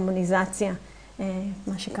 איסוף, הרמוניזציה,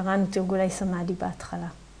 מה שקראנו תרגולי סמאדי בהתחלה.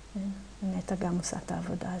 נטע גם עושה את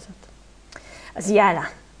העבודה הזאת. אז יאללה,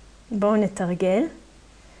 בואו נתרגל.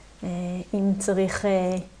 אם צריך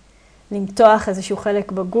למתוח איזשהו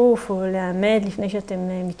חלק בגוף או לעמד לפני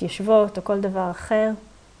שאתם מתיישבות או כל דבר אחר.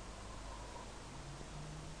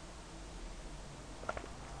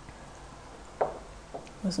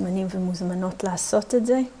 מוזמנים ומוזמנות לעשות את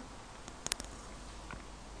זה.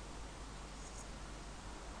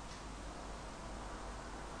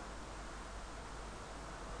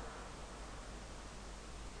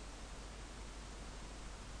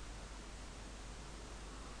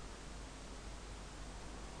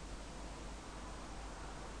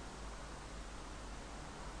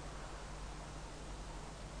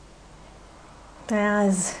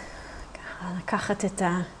 ואז ככה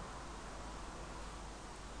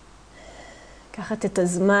לקחת את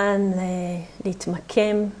הזמן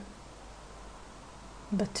להתמקם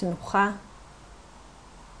בתנוחה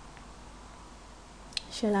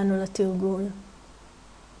שלנו לתרגול.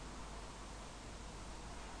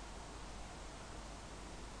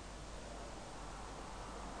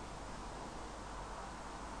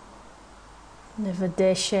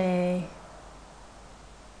 נוודא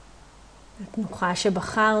התנוחה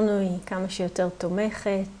שבחרנו היא כמה שיותר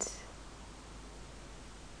תומכת,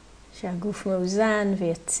 שהגוף מאוזן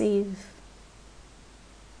ויציב.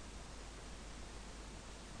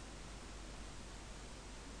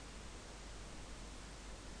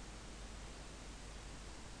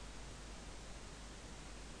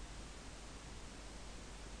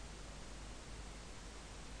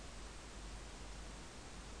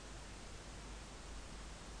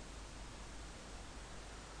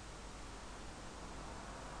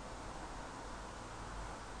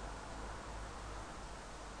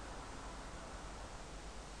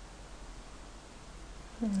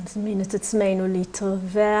 נזמין את עצמנו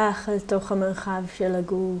להתרווח אל תוך המרחב של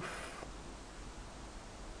הגוף.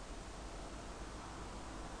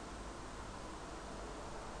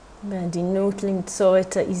 בעדינות למצוא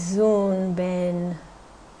את האיזון בין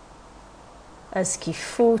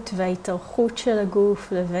הזקיפות וההתארכות של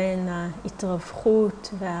הגוף לבין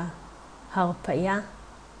ההתרווחות וההרפייה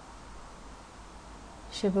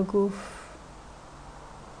שבגוף.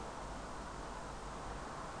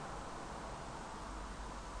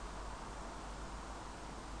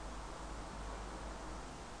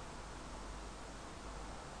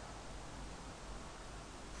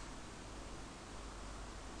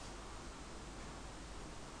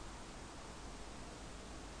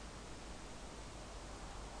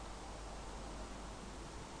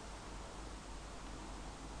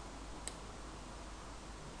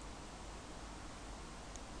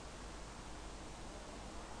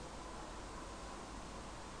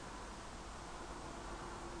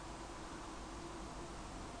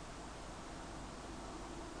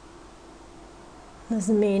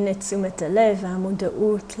 נזמין את תשומת הלב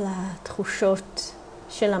והמודעות לתחושות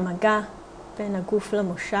של המגע בין הגוף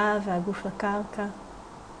למושב והגוף לקרקע.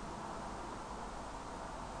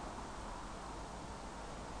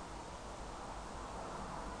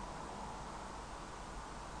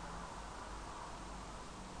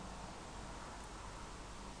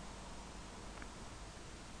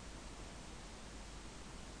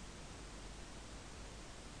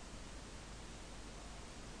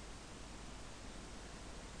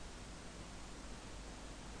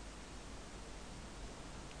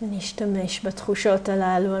 ונשתמש בתחושות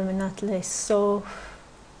הללו על מנת לאסוף,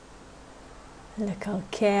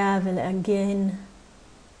 לקרקע ולעגן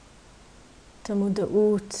את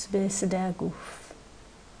המודעות בשדה הגוף.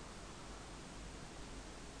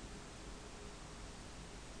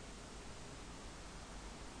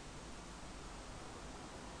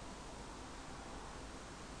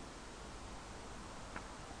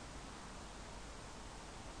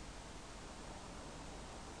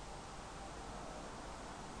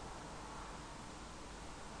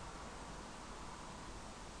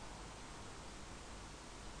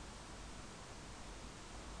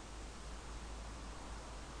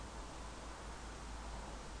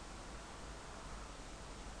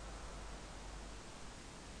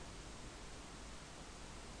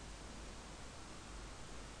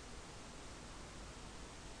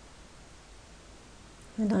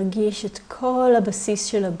 ונרגיש את כל הבסיס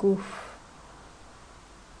של הגוף.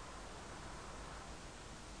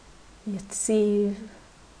 יציב.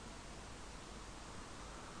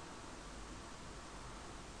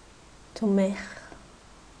 תומך.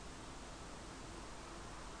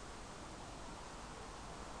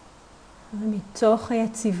 ומתוך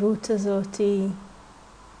היציבות הזאת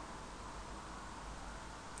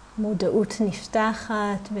מודעות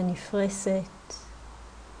נפתחת ונפרסת.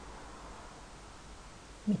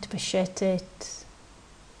 מתפשטת.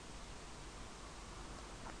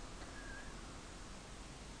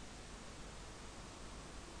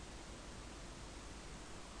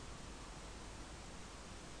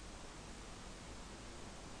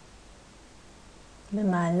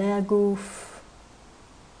 במעלה הגוף.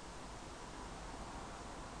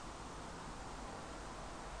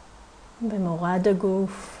 במורד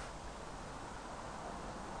הגוף.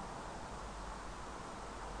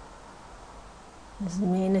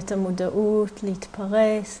 נזמין את המודעות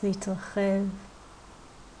להתפרס, להתרחב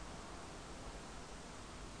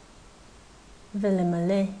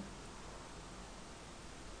ולמלא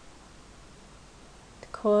את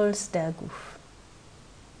כל שדה הגוף.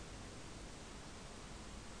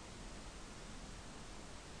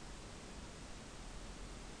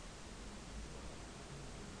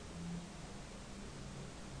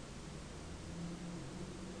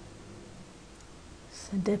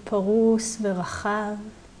 שדה פרוס ורחב,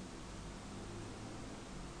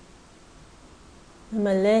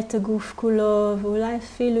 ממלא את הגוף כולו, ואולי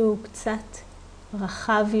אפילו קצת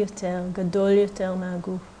רחב יותר, גדול יותר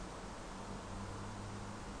מהגוף.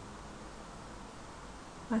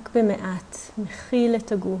 רק במעט, מכיל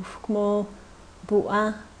את הגוף כמו בועה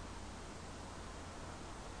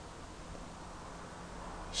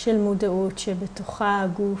של מודעות שבתוכה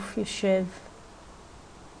הגוף יושב.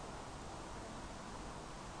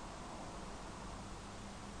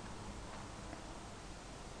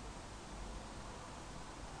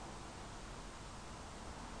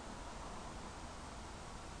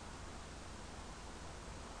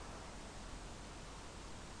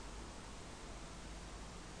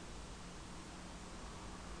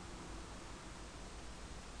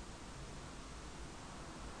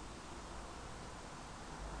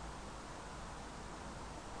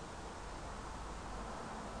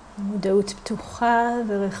 מודעות פתוחה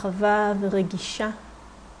ורחבה ורגישה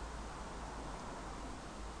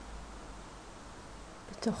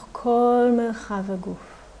בתוך כל מרחב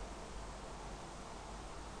הגוף.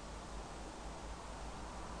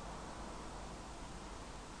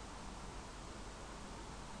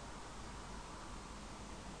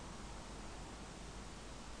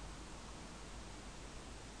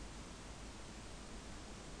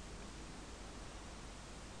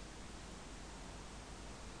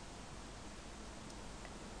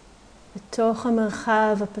 בתוך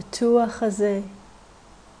המרחב הפתוח הזה,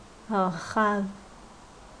 הרחב,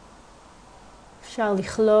 אפשר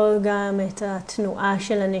לכלול גם את התנועה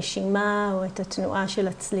של הנשימה או את התנועה של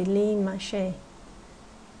הצלילים, מה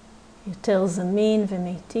שיותר זמין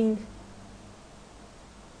ומיטיב.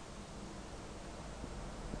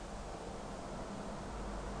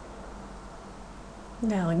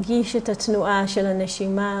 להרגיש את התנועה של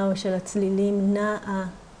הנשימה או של הצלילים נעה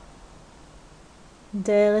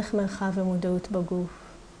דרך מרחב המודעות בגוף.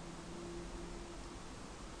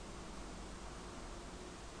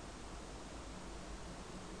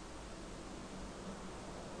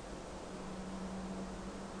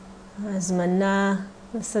 ההזמנה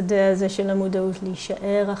לשדה הזה של המודעות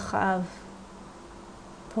להישאר רחב,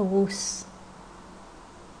 פרוס,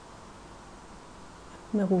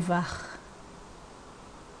 מרווח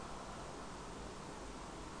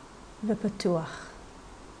ופתוח.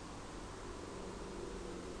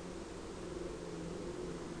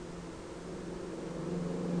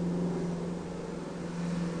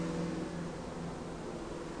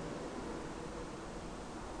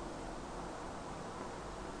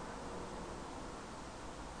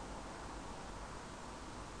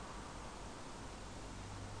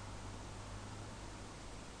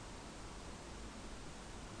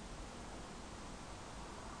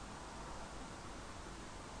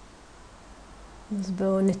 אז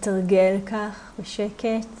בואו נתרגל כך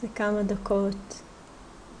בשקט לכמה דקות,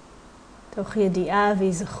 תוך ידיעה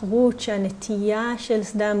והיזכרות שהנטייה של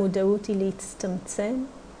שדה המודעות היא להצטמצם.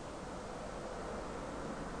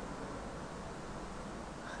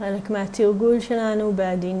 חלק מהתרגול שלנו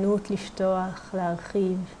בעדינות לפתוח,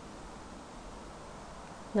 להרחיב,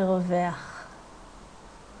 לרווח.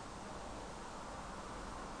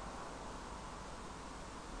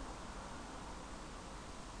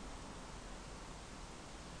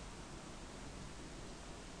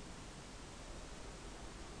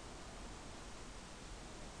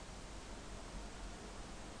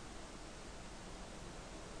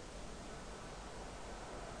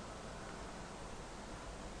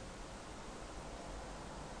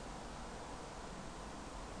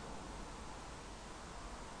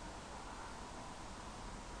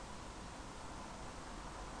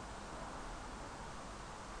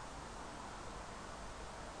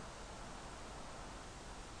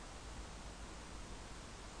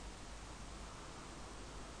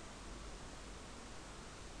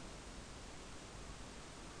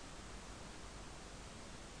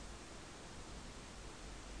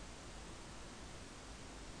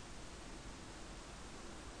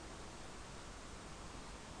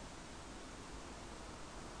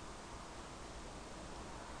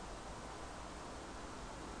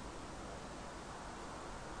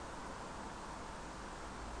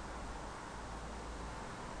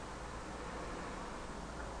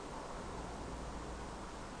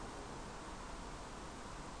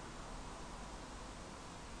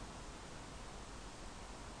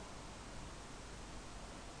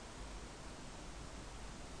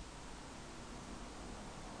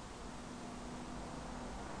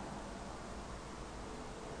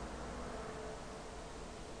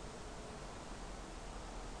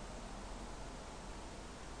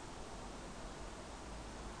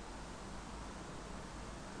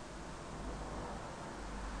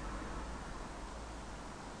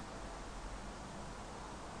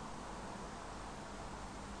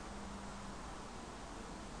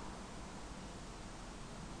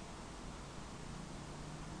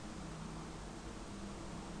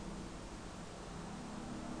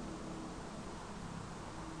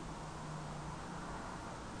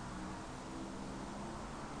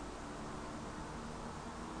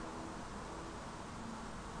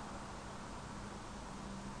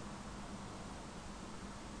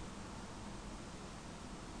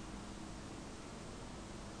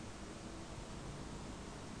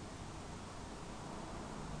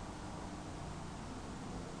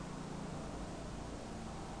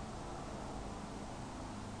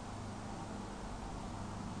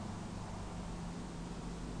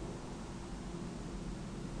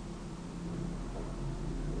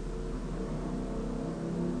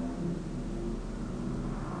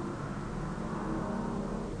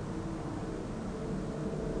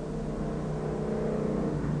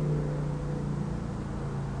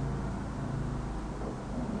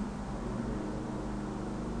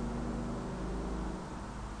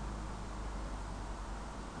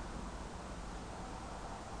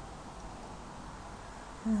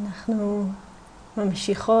 אנחנו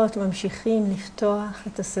ממשיכים לפתוח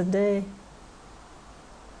את השדה,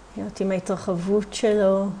 להיות עם ההתרחבות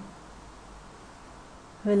שלו,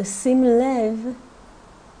 ולשים לב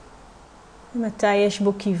מתי יש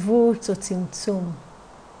בו כיווץ או צמצום.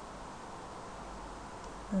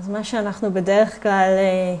 אז מה שאנחנו בדרך כלל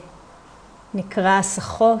נקרא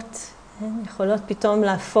הסחות, יכולות פתאום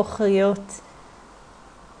להפוך להיות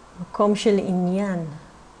מקום של עניין.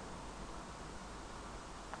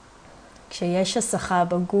 כשיש הסחה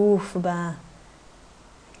בגוף,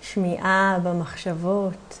 בשמיעה,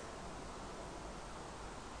 במחשבות,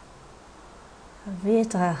 להביא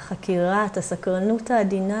את החקירה, את הסקרנות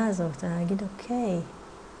העדינה הזאת, להגיד אוקיי,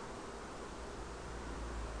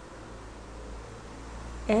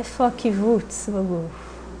 איפה הכיווץ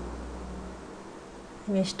בגוף?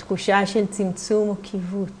 אם יש תחושה של צמצום או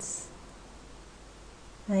כיווץ,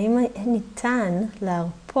 האם ניתן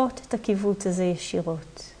להרפות את הכיווץ הזה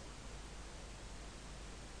ישירות?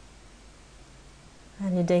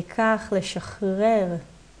 על ידי כך לשחרר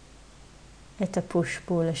את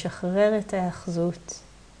הפושפול, לשחרר את ההאחזות,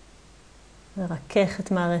 לרכך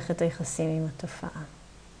את מערכת היחסים עם התופעה.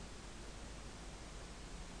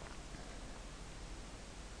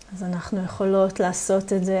 אז אנחנו יכולות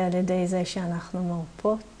לעשות את זה על ידי זה שאנחנו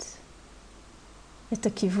מרפות את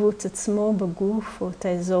הכיווץ עצמו בגוף או את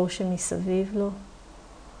האזור שמסביב לו.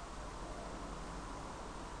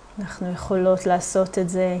 אנחנו יכולות לעשות את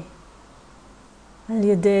זה על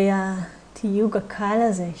ידי התיוג הקל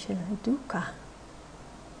הזה של הדוקהה.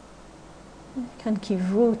 כאן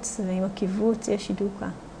כיווץ, ועם הכיווץ יש דוקהה.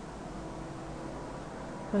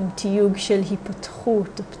 עם תיוג של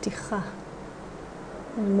היפתחות או פתיחה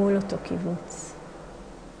אל מול אותו כיווץ.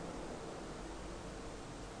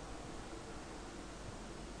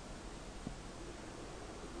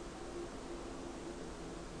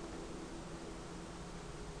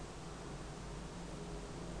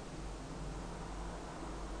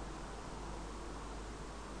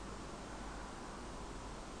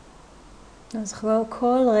 אז כבר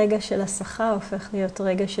כל רגע של הסחה הופך להיות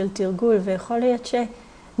רגע של תרגול, ויכול להיות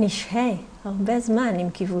שנשהה הרבה זמן עם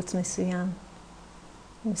כיווץ מסוים.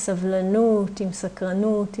 עם סבלנות, עם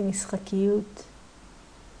סקרנות, עם משחקיות.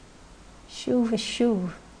 שוב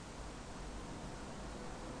ושוב.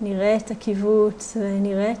 נראה את הכיווץ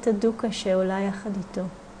ונראה את הדוקהה שעולה יחד איתו.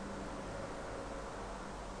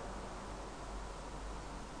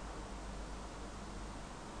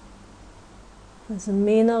 אז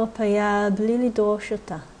מין הרפייה בלי לדרוש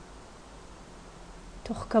אותה.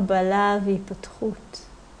 תוך קבלה והיפתחות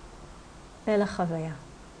אל החוויה.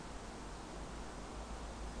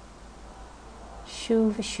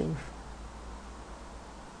 שוב ושוב.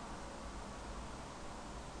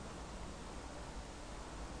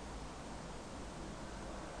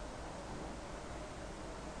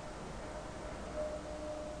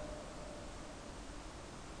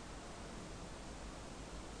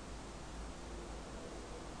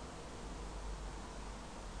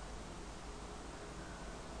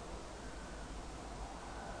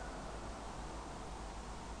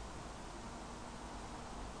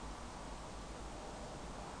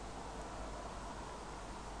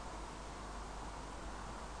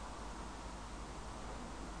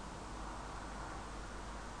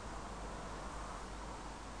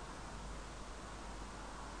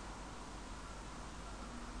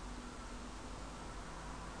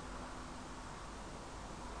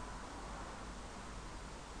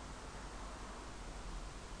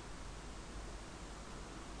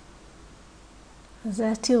 אז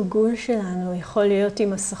זה התרגול שלנו, יכול להיות עם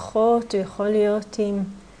מסכות, או יכול להיות עם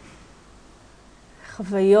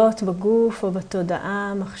חוויות בגוף או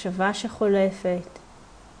בתודעה, מחשבה שחולפת,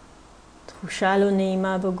 תחושה לא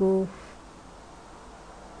נעימה בגוף,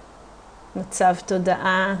 מצב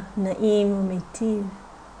תודעה נעים או מיטיב,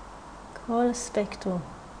 כל הספקטרום.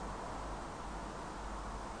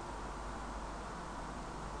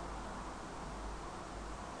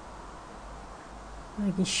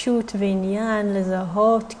 רגישות ועניין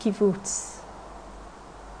לזהות כיווץ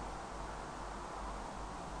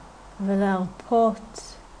ולהרפות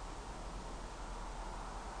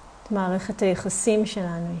את מערכת היחסים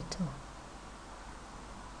שלנו איתו.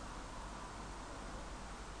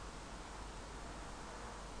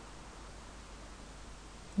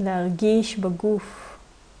 להרגיש בגוף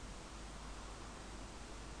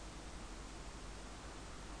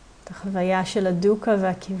את החוויה של הדוקהה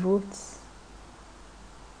והכיווץ,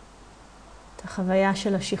 את החוויה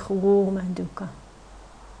של השחרור מהדוקהה,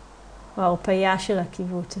 או ההרפייה של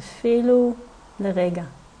הכיווץ, אפילו לרגע,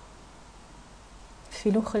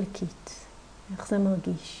 אפילו חלקית. איך זה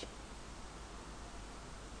מרגיש?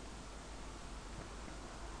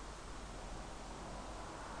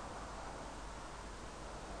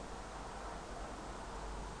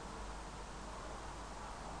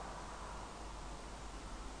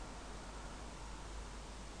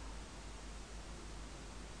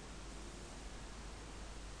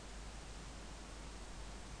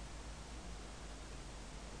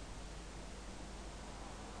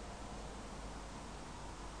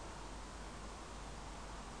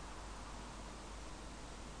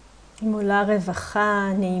 אם עולה רווחה,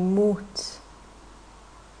 נעימות,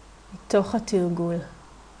 מתוך התרגול.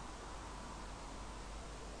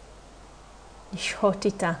 לשהות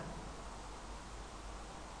איתה.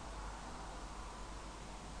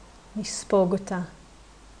 לספוג אותה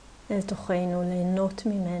אל תוכנו, ליהנות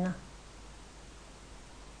ממנה.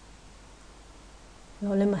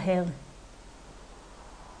 לא למהר.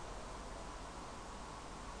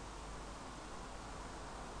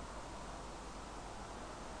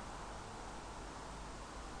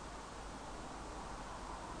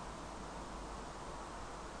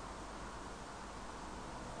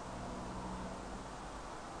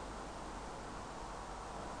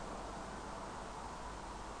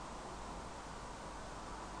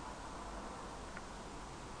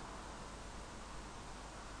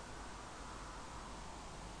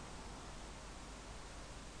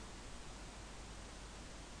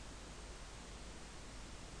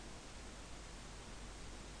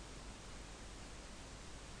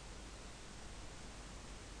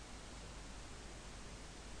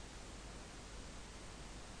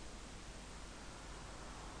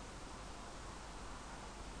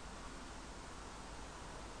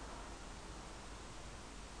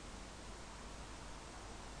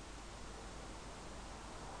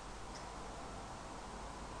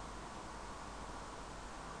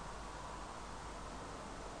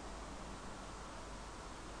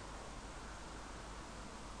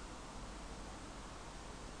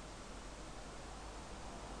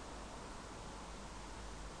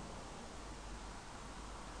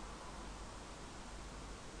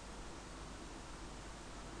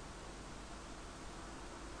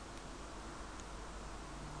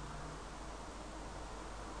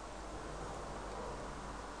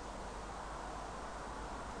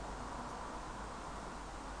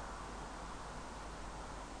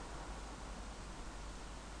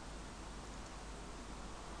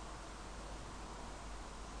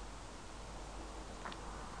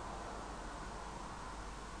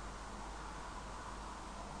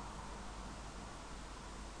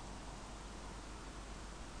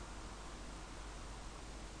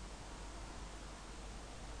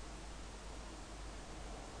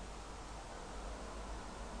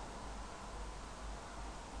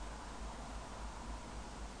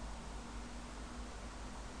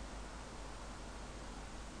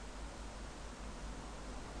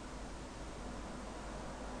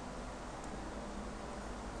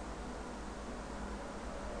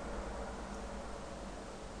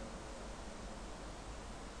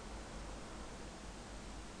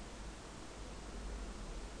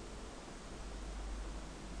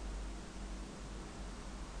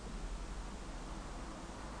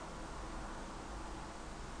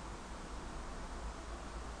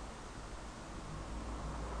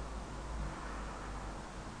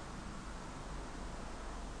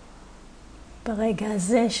 ברגע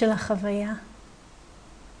הזה של החוויה.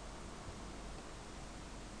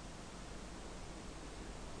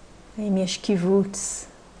 האם יש כיווץ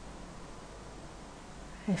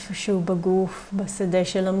איפשהו בגוף, בשדה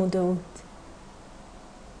של המודעות?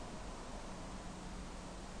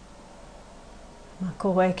 מה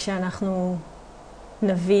קורה כשאנחנו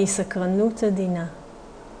נביא סקרנות עדינה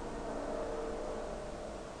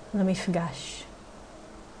למפגש?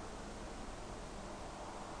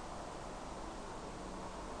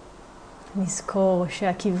 נזכור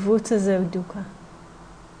שהכיווץ הזה הוא דוקהה.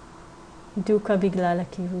 דוקהה בגלל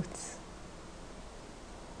הכיווץ.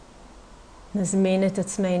 נזמין את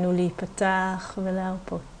עצמנו להיפתח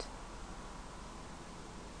ולהרפות.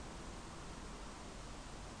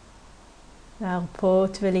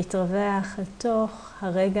 להרפות ולהתרווח אל תוך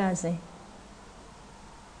הרגע הזה.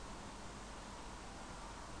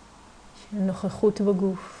 של נוכחות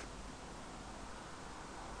בגוף.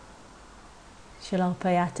 של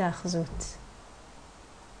הרפיית האחזות.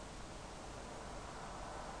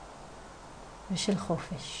 ושל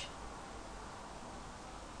חופש.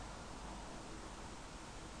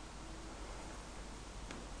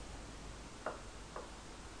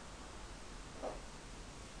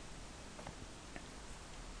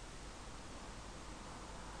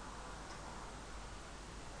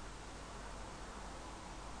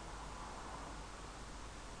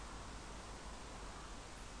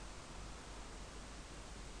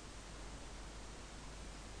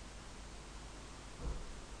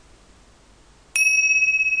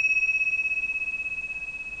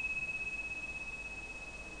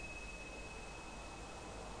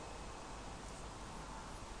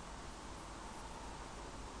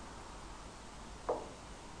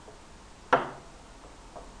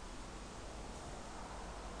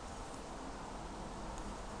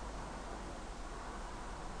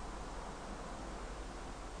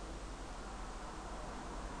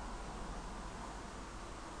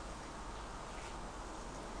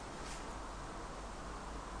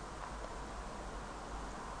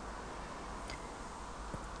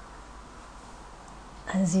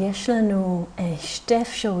 אז יש לנו שתי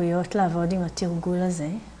אפשרויות לעבוד עם התרגול הזה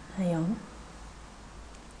היום.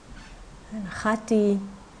 אחת היא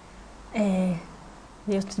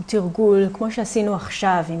להיות תרגול כמו שעשינו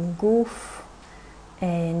עכשיו, עם גוף,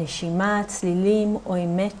 נשימה, צלילים או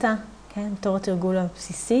עם מטה, כן? בתור התרגול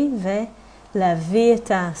הבסיסי, ולהביא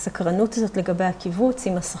את הסקרנות הזאת לגבי הכיווץ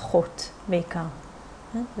עם הסחות בעיקר,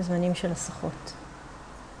 בזמנים של הסחות,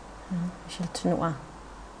 של תנועה.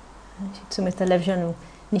 שתשומת הלב שלנו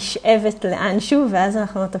נשאבת לאנשהו, ואז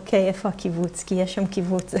אנחנו אומרות, אוקיי, איפה הכיווץ? כי יש שם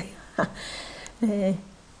כיווץ.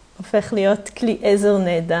 הופך להיות כלי עזר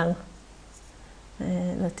נהדר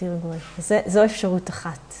לתרגול. זו אפשרות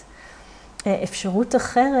אחת. אפשרות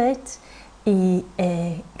אחרת היא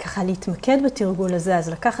ככה להתמקד בתרגול הזה, אז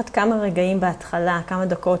לקחת כמה רגעים בהתחלה, כמה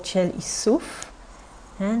דקות של איסוף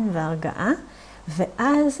והרגעה,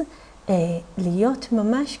 ואז להיות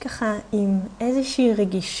ממש ככה עם איזושהי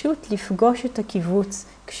רגישות לפגוש את הכיווץ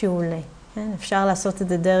כשהוא עולה. כן? אפשר לעשות את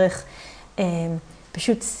זה דרך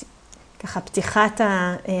פשוט ככה פתיחת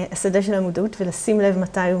השדה של המודעות ולשים לב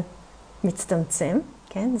מתי הוא מצטמצם.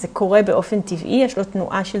 כן? זה קורה באופן טבעי, יש לו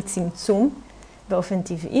תנועה של צמצום באופן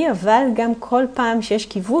טבעי, אבל גם כל פעם שיש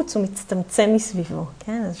כיווץ הוא מצטמצם מסביבו.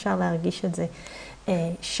 כן? אז אפשר להרגיש את זה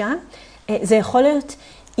שם. זה יכול להיות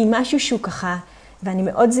עם משהו שהוא ככה, ואני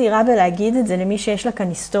מאוד זהירה בלהגיד את זה למי שיש לה כאן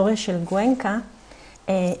היסטוריה של גואנקה,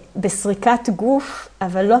 בסריקת גוף,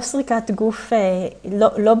 אבל לא סריקת גוף,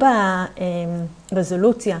 לא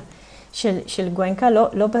ברזולוציה של גואנקה,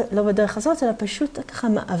 לא בדרך הזאת, אלא פשוט ככה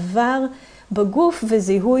מעבר בגוף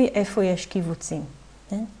וזיהוי איפה יש קיבוצים.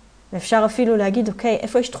 כן? ואפשר אפילו להגיד, אוקיי,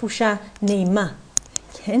 איפה יש תחושה נעימה,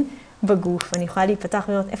 כן? בגוף. אני יכולה להיפתח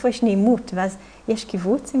ולראות איפה יש נעימות, ואז יש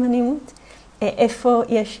קיבוץ עם הנעימות, איפה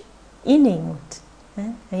יש אי נעימות.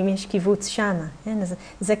 האם יש כיווץ שמה? אז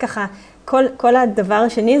זה ככה, כל הדבר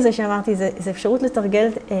השני הזה שאמרתי, זה אפשרות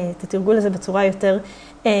לתרגל את התרגול הזה בצורה יותר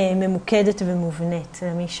ממוקדת ומובנית.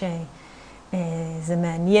 למי שזה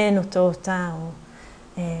מעניין אותו, אותה, או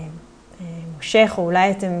מושך, או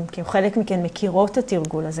אולי אתם, כי חלק מכן מכירות את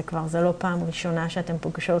התרגול הזה כבר, זה לא פעם ראשונה שאתם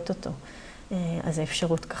פוגשות אותו. אז זה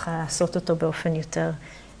אפשרות ככה לעשות אותו באופן יותר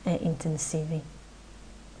אינטנסיבי.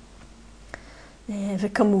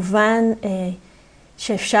 וכמובן,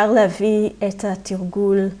 שאפשר להביא את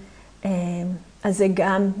התרגול הזה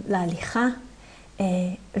גם להליכה,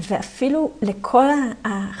 ואפילו לכל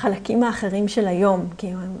החלקים האחרים של היום.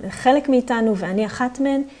 כי חלק מאיתנו, ואני אחת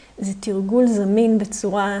מהן, זה תרגול זמין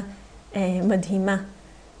בצורה מדהימה,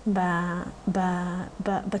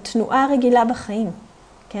 בתנועה הרגילה בחיים.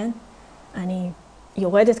 כן? אני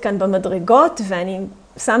יורדת כאן במדרגות, ואני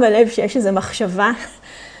שמה לב שיש איזו מחשבה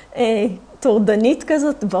טורדנית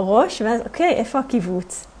כזאת בראש, ואז אוקיי, איפה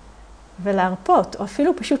הכיווץ? ולהרפות, או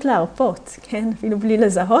אפילו פשוט להרפות, כן? אפילו בלי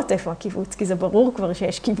לזהות איפה הכיווץ, כי זה ברור כבר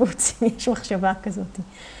שיש קיבוץ, אם יש מחשבה כזאת,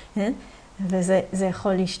 כן? וזה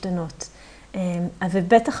יכול להשתנות.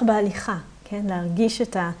 ובטח בהליכה, כן? להרגיש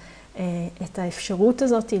את האפשרות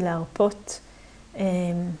הזאת,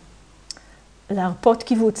 להרפות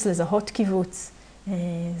קיבוץ, לזהות קיבוץ.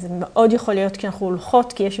 זה מאוד יכול להיות כשאנחנו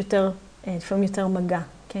הולכות, כי יש יותר, לפעמים יותר מגע,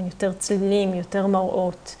 כן? יותר צלילים, יותר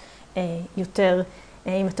מראות, יותר,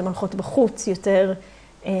 אם אתם הולכות בחוץ, יותר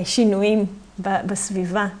שינויים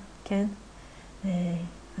בסביבה, כן?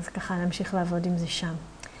 אז ככה להמשיך לעבוד עם זה שם.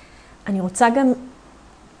 אני רוצה גם,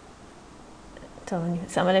 טוב, אני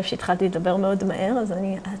שמה לב שהתחלתי לדבר מאוד מהר, אז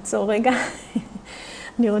אני אעצור רגע.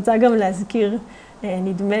 אני רוצה גם להזכיר,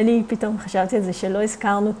 נדמה לי, פתאום חשבתי על זה, שלא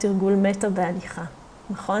הזכרנו תרגול מטה בהליכה,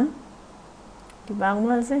 נכון?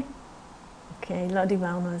 דיברנו על זה? אוקיי, לא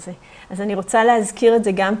דיברנו על זה. אז אני רוצה להזכיר את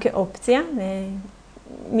זה גם כאופציה,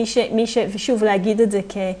 ושוב להגיד את זה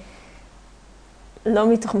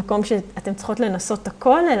לא מתוך מקום שאתם צריכות לנסות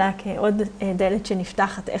הכל, אלא כעוד דלת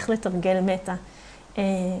שנפתחת, איך לתרגל מטה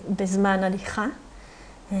בזמן הליכה.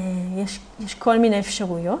 יש כל מיני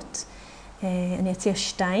אפשרויות. אני אציע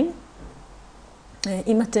 2.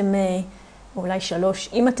 אם אתם, או אולי 3,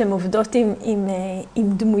 אם אתם עובדות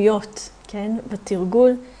עם דמויות, כן,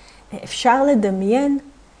 בתרגול, אפשר לדמיין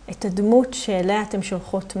את הדמות שאליה אתם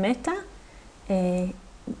שולחות מטה,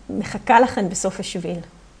 מחכה לכן בסוף השביל.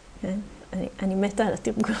 כן? אני מתה על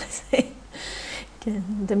התרגול הזה. כן,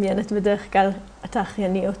 מדמיינת בדרך כלל את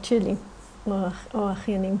האחייניות שלי, או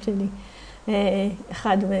האחיינים שלי.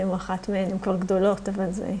 אחד מהם או אחת מהם, הן כבר גדולות, אבל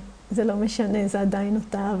זה לא משנה, זה עדיין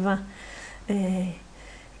אותה אהבה.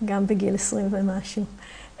 גם בגיל 20 ומשהו.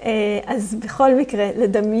 אז בכל מקרה,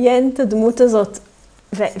 לדמיין את הדמות הזאת,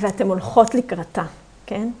 ואתם הולכות לקראתה,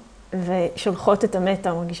 כן? ושולחות את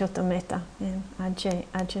המטה, או מרגישות את המטה, כן?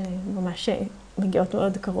 עד שממש מגיעות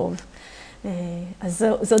מאוד קרוב. אז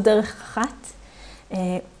זו דרך אחת.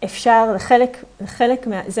 אפשר לחלק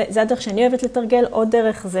זה הדרך שאני אוהבת לתרגל, עוד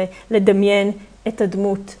דרך זה לדמיין את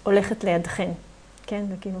הדמות הולכת לידכן, כן?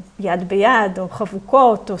 וכאילו יד ביד, או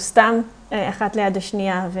חבוקות, או סתם אחת ליד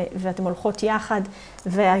השנייה, ואתם הולכות יחד,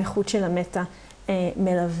 והאיכות של המטה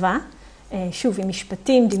מלווה. שוב, עם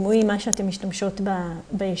משפטים, דימויים, מה שאתם משתמשות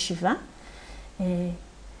בישיבה.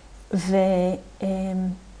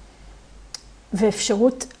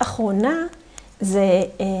 ואפשרות אחרונה זה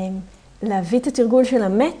להביא את התרגול של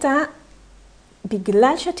המטה,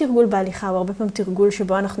 בגלל שהתרגול בהליכה הוא הרבה פעמים תרגול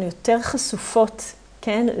שבו אנחנו יותר חשופות,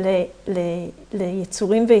 כן,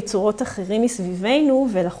 ליצורים ויצורות אחרים מסביבנו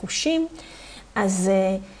ולחושים, אז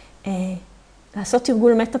לעשות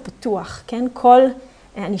תרגול מטה פתוח, כן?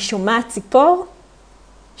 אני שומעת ציפור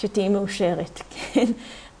שתהי מאושרת, כן?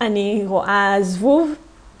 אני רואה זבוב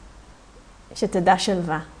שתדע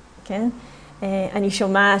שלווה, כן? אני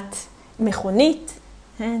שומעת מכונית,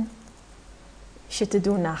 כן?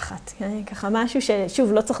 שתדעו נחת, כן? ככה משהו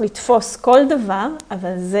ששוב לא צריך לתפוס כל דבר,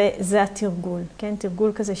 אבל זה התרגול, כן?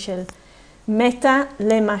 תרגול כזה של מטה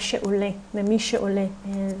למה שעולה, למי שעולה,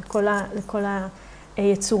 לכל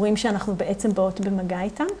היצורים שאנחנו בעצם באות במגע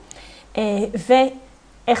איתם.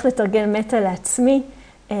 ואיך לתרגל מטה לעצמי,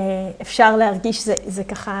 אפשר להרגיש, זה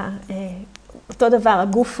ככה אותו דבר,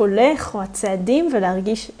 הגוף הולך או הצעדים,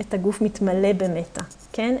 ולהרגיש את הגוף מתמלא במטה,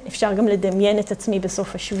 כן? אפשר גם לדמיין את עצמי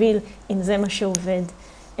בסוף השביל, אם זה מה שעובד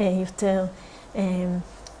יותר.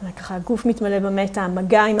 ככה הגוף מתמלא במטה,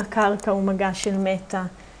 המגע עם הקרקע הוא מגע של מטה,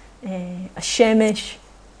 השמש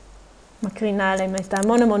מקרינה עליהם את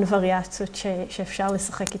המון וריאציות שאפשר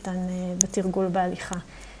לשחק איתן בתרגול בהליכה.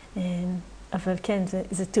 אבל כן,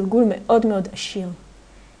 זה תרגול מאוד מאוד עשיר.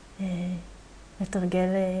 לתרגל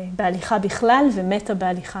בהליכה בכלל ומטה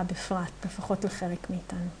בהליכה בפרט, לפחות לחלק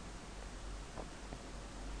מאיתנו.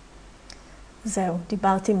 זהו,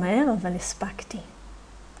 דיברתי מהר, אבל הספקתי.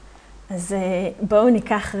 אז בואו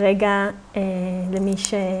ניקח רגע למי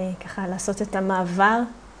שככה לעשות את המעבר,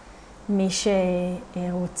 מי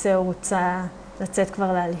שרוצה או רוצה לצאת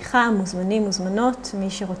כבר להליכה, מוזמנים, מוזמנות, מי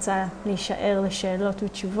שרוצה להישאר לשאלות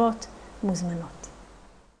ותשובות, מוזמנות.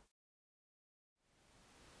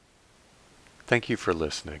 Thank you for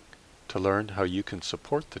listening. To learn how you can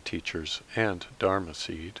support the teachers and Dharma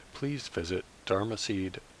Seed, please visit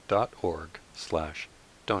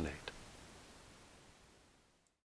dharmaseed.org/donate.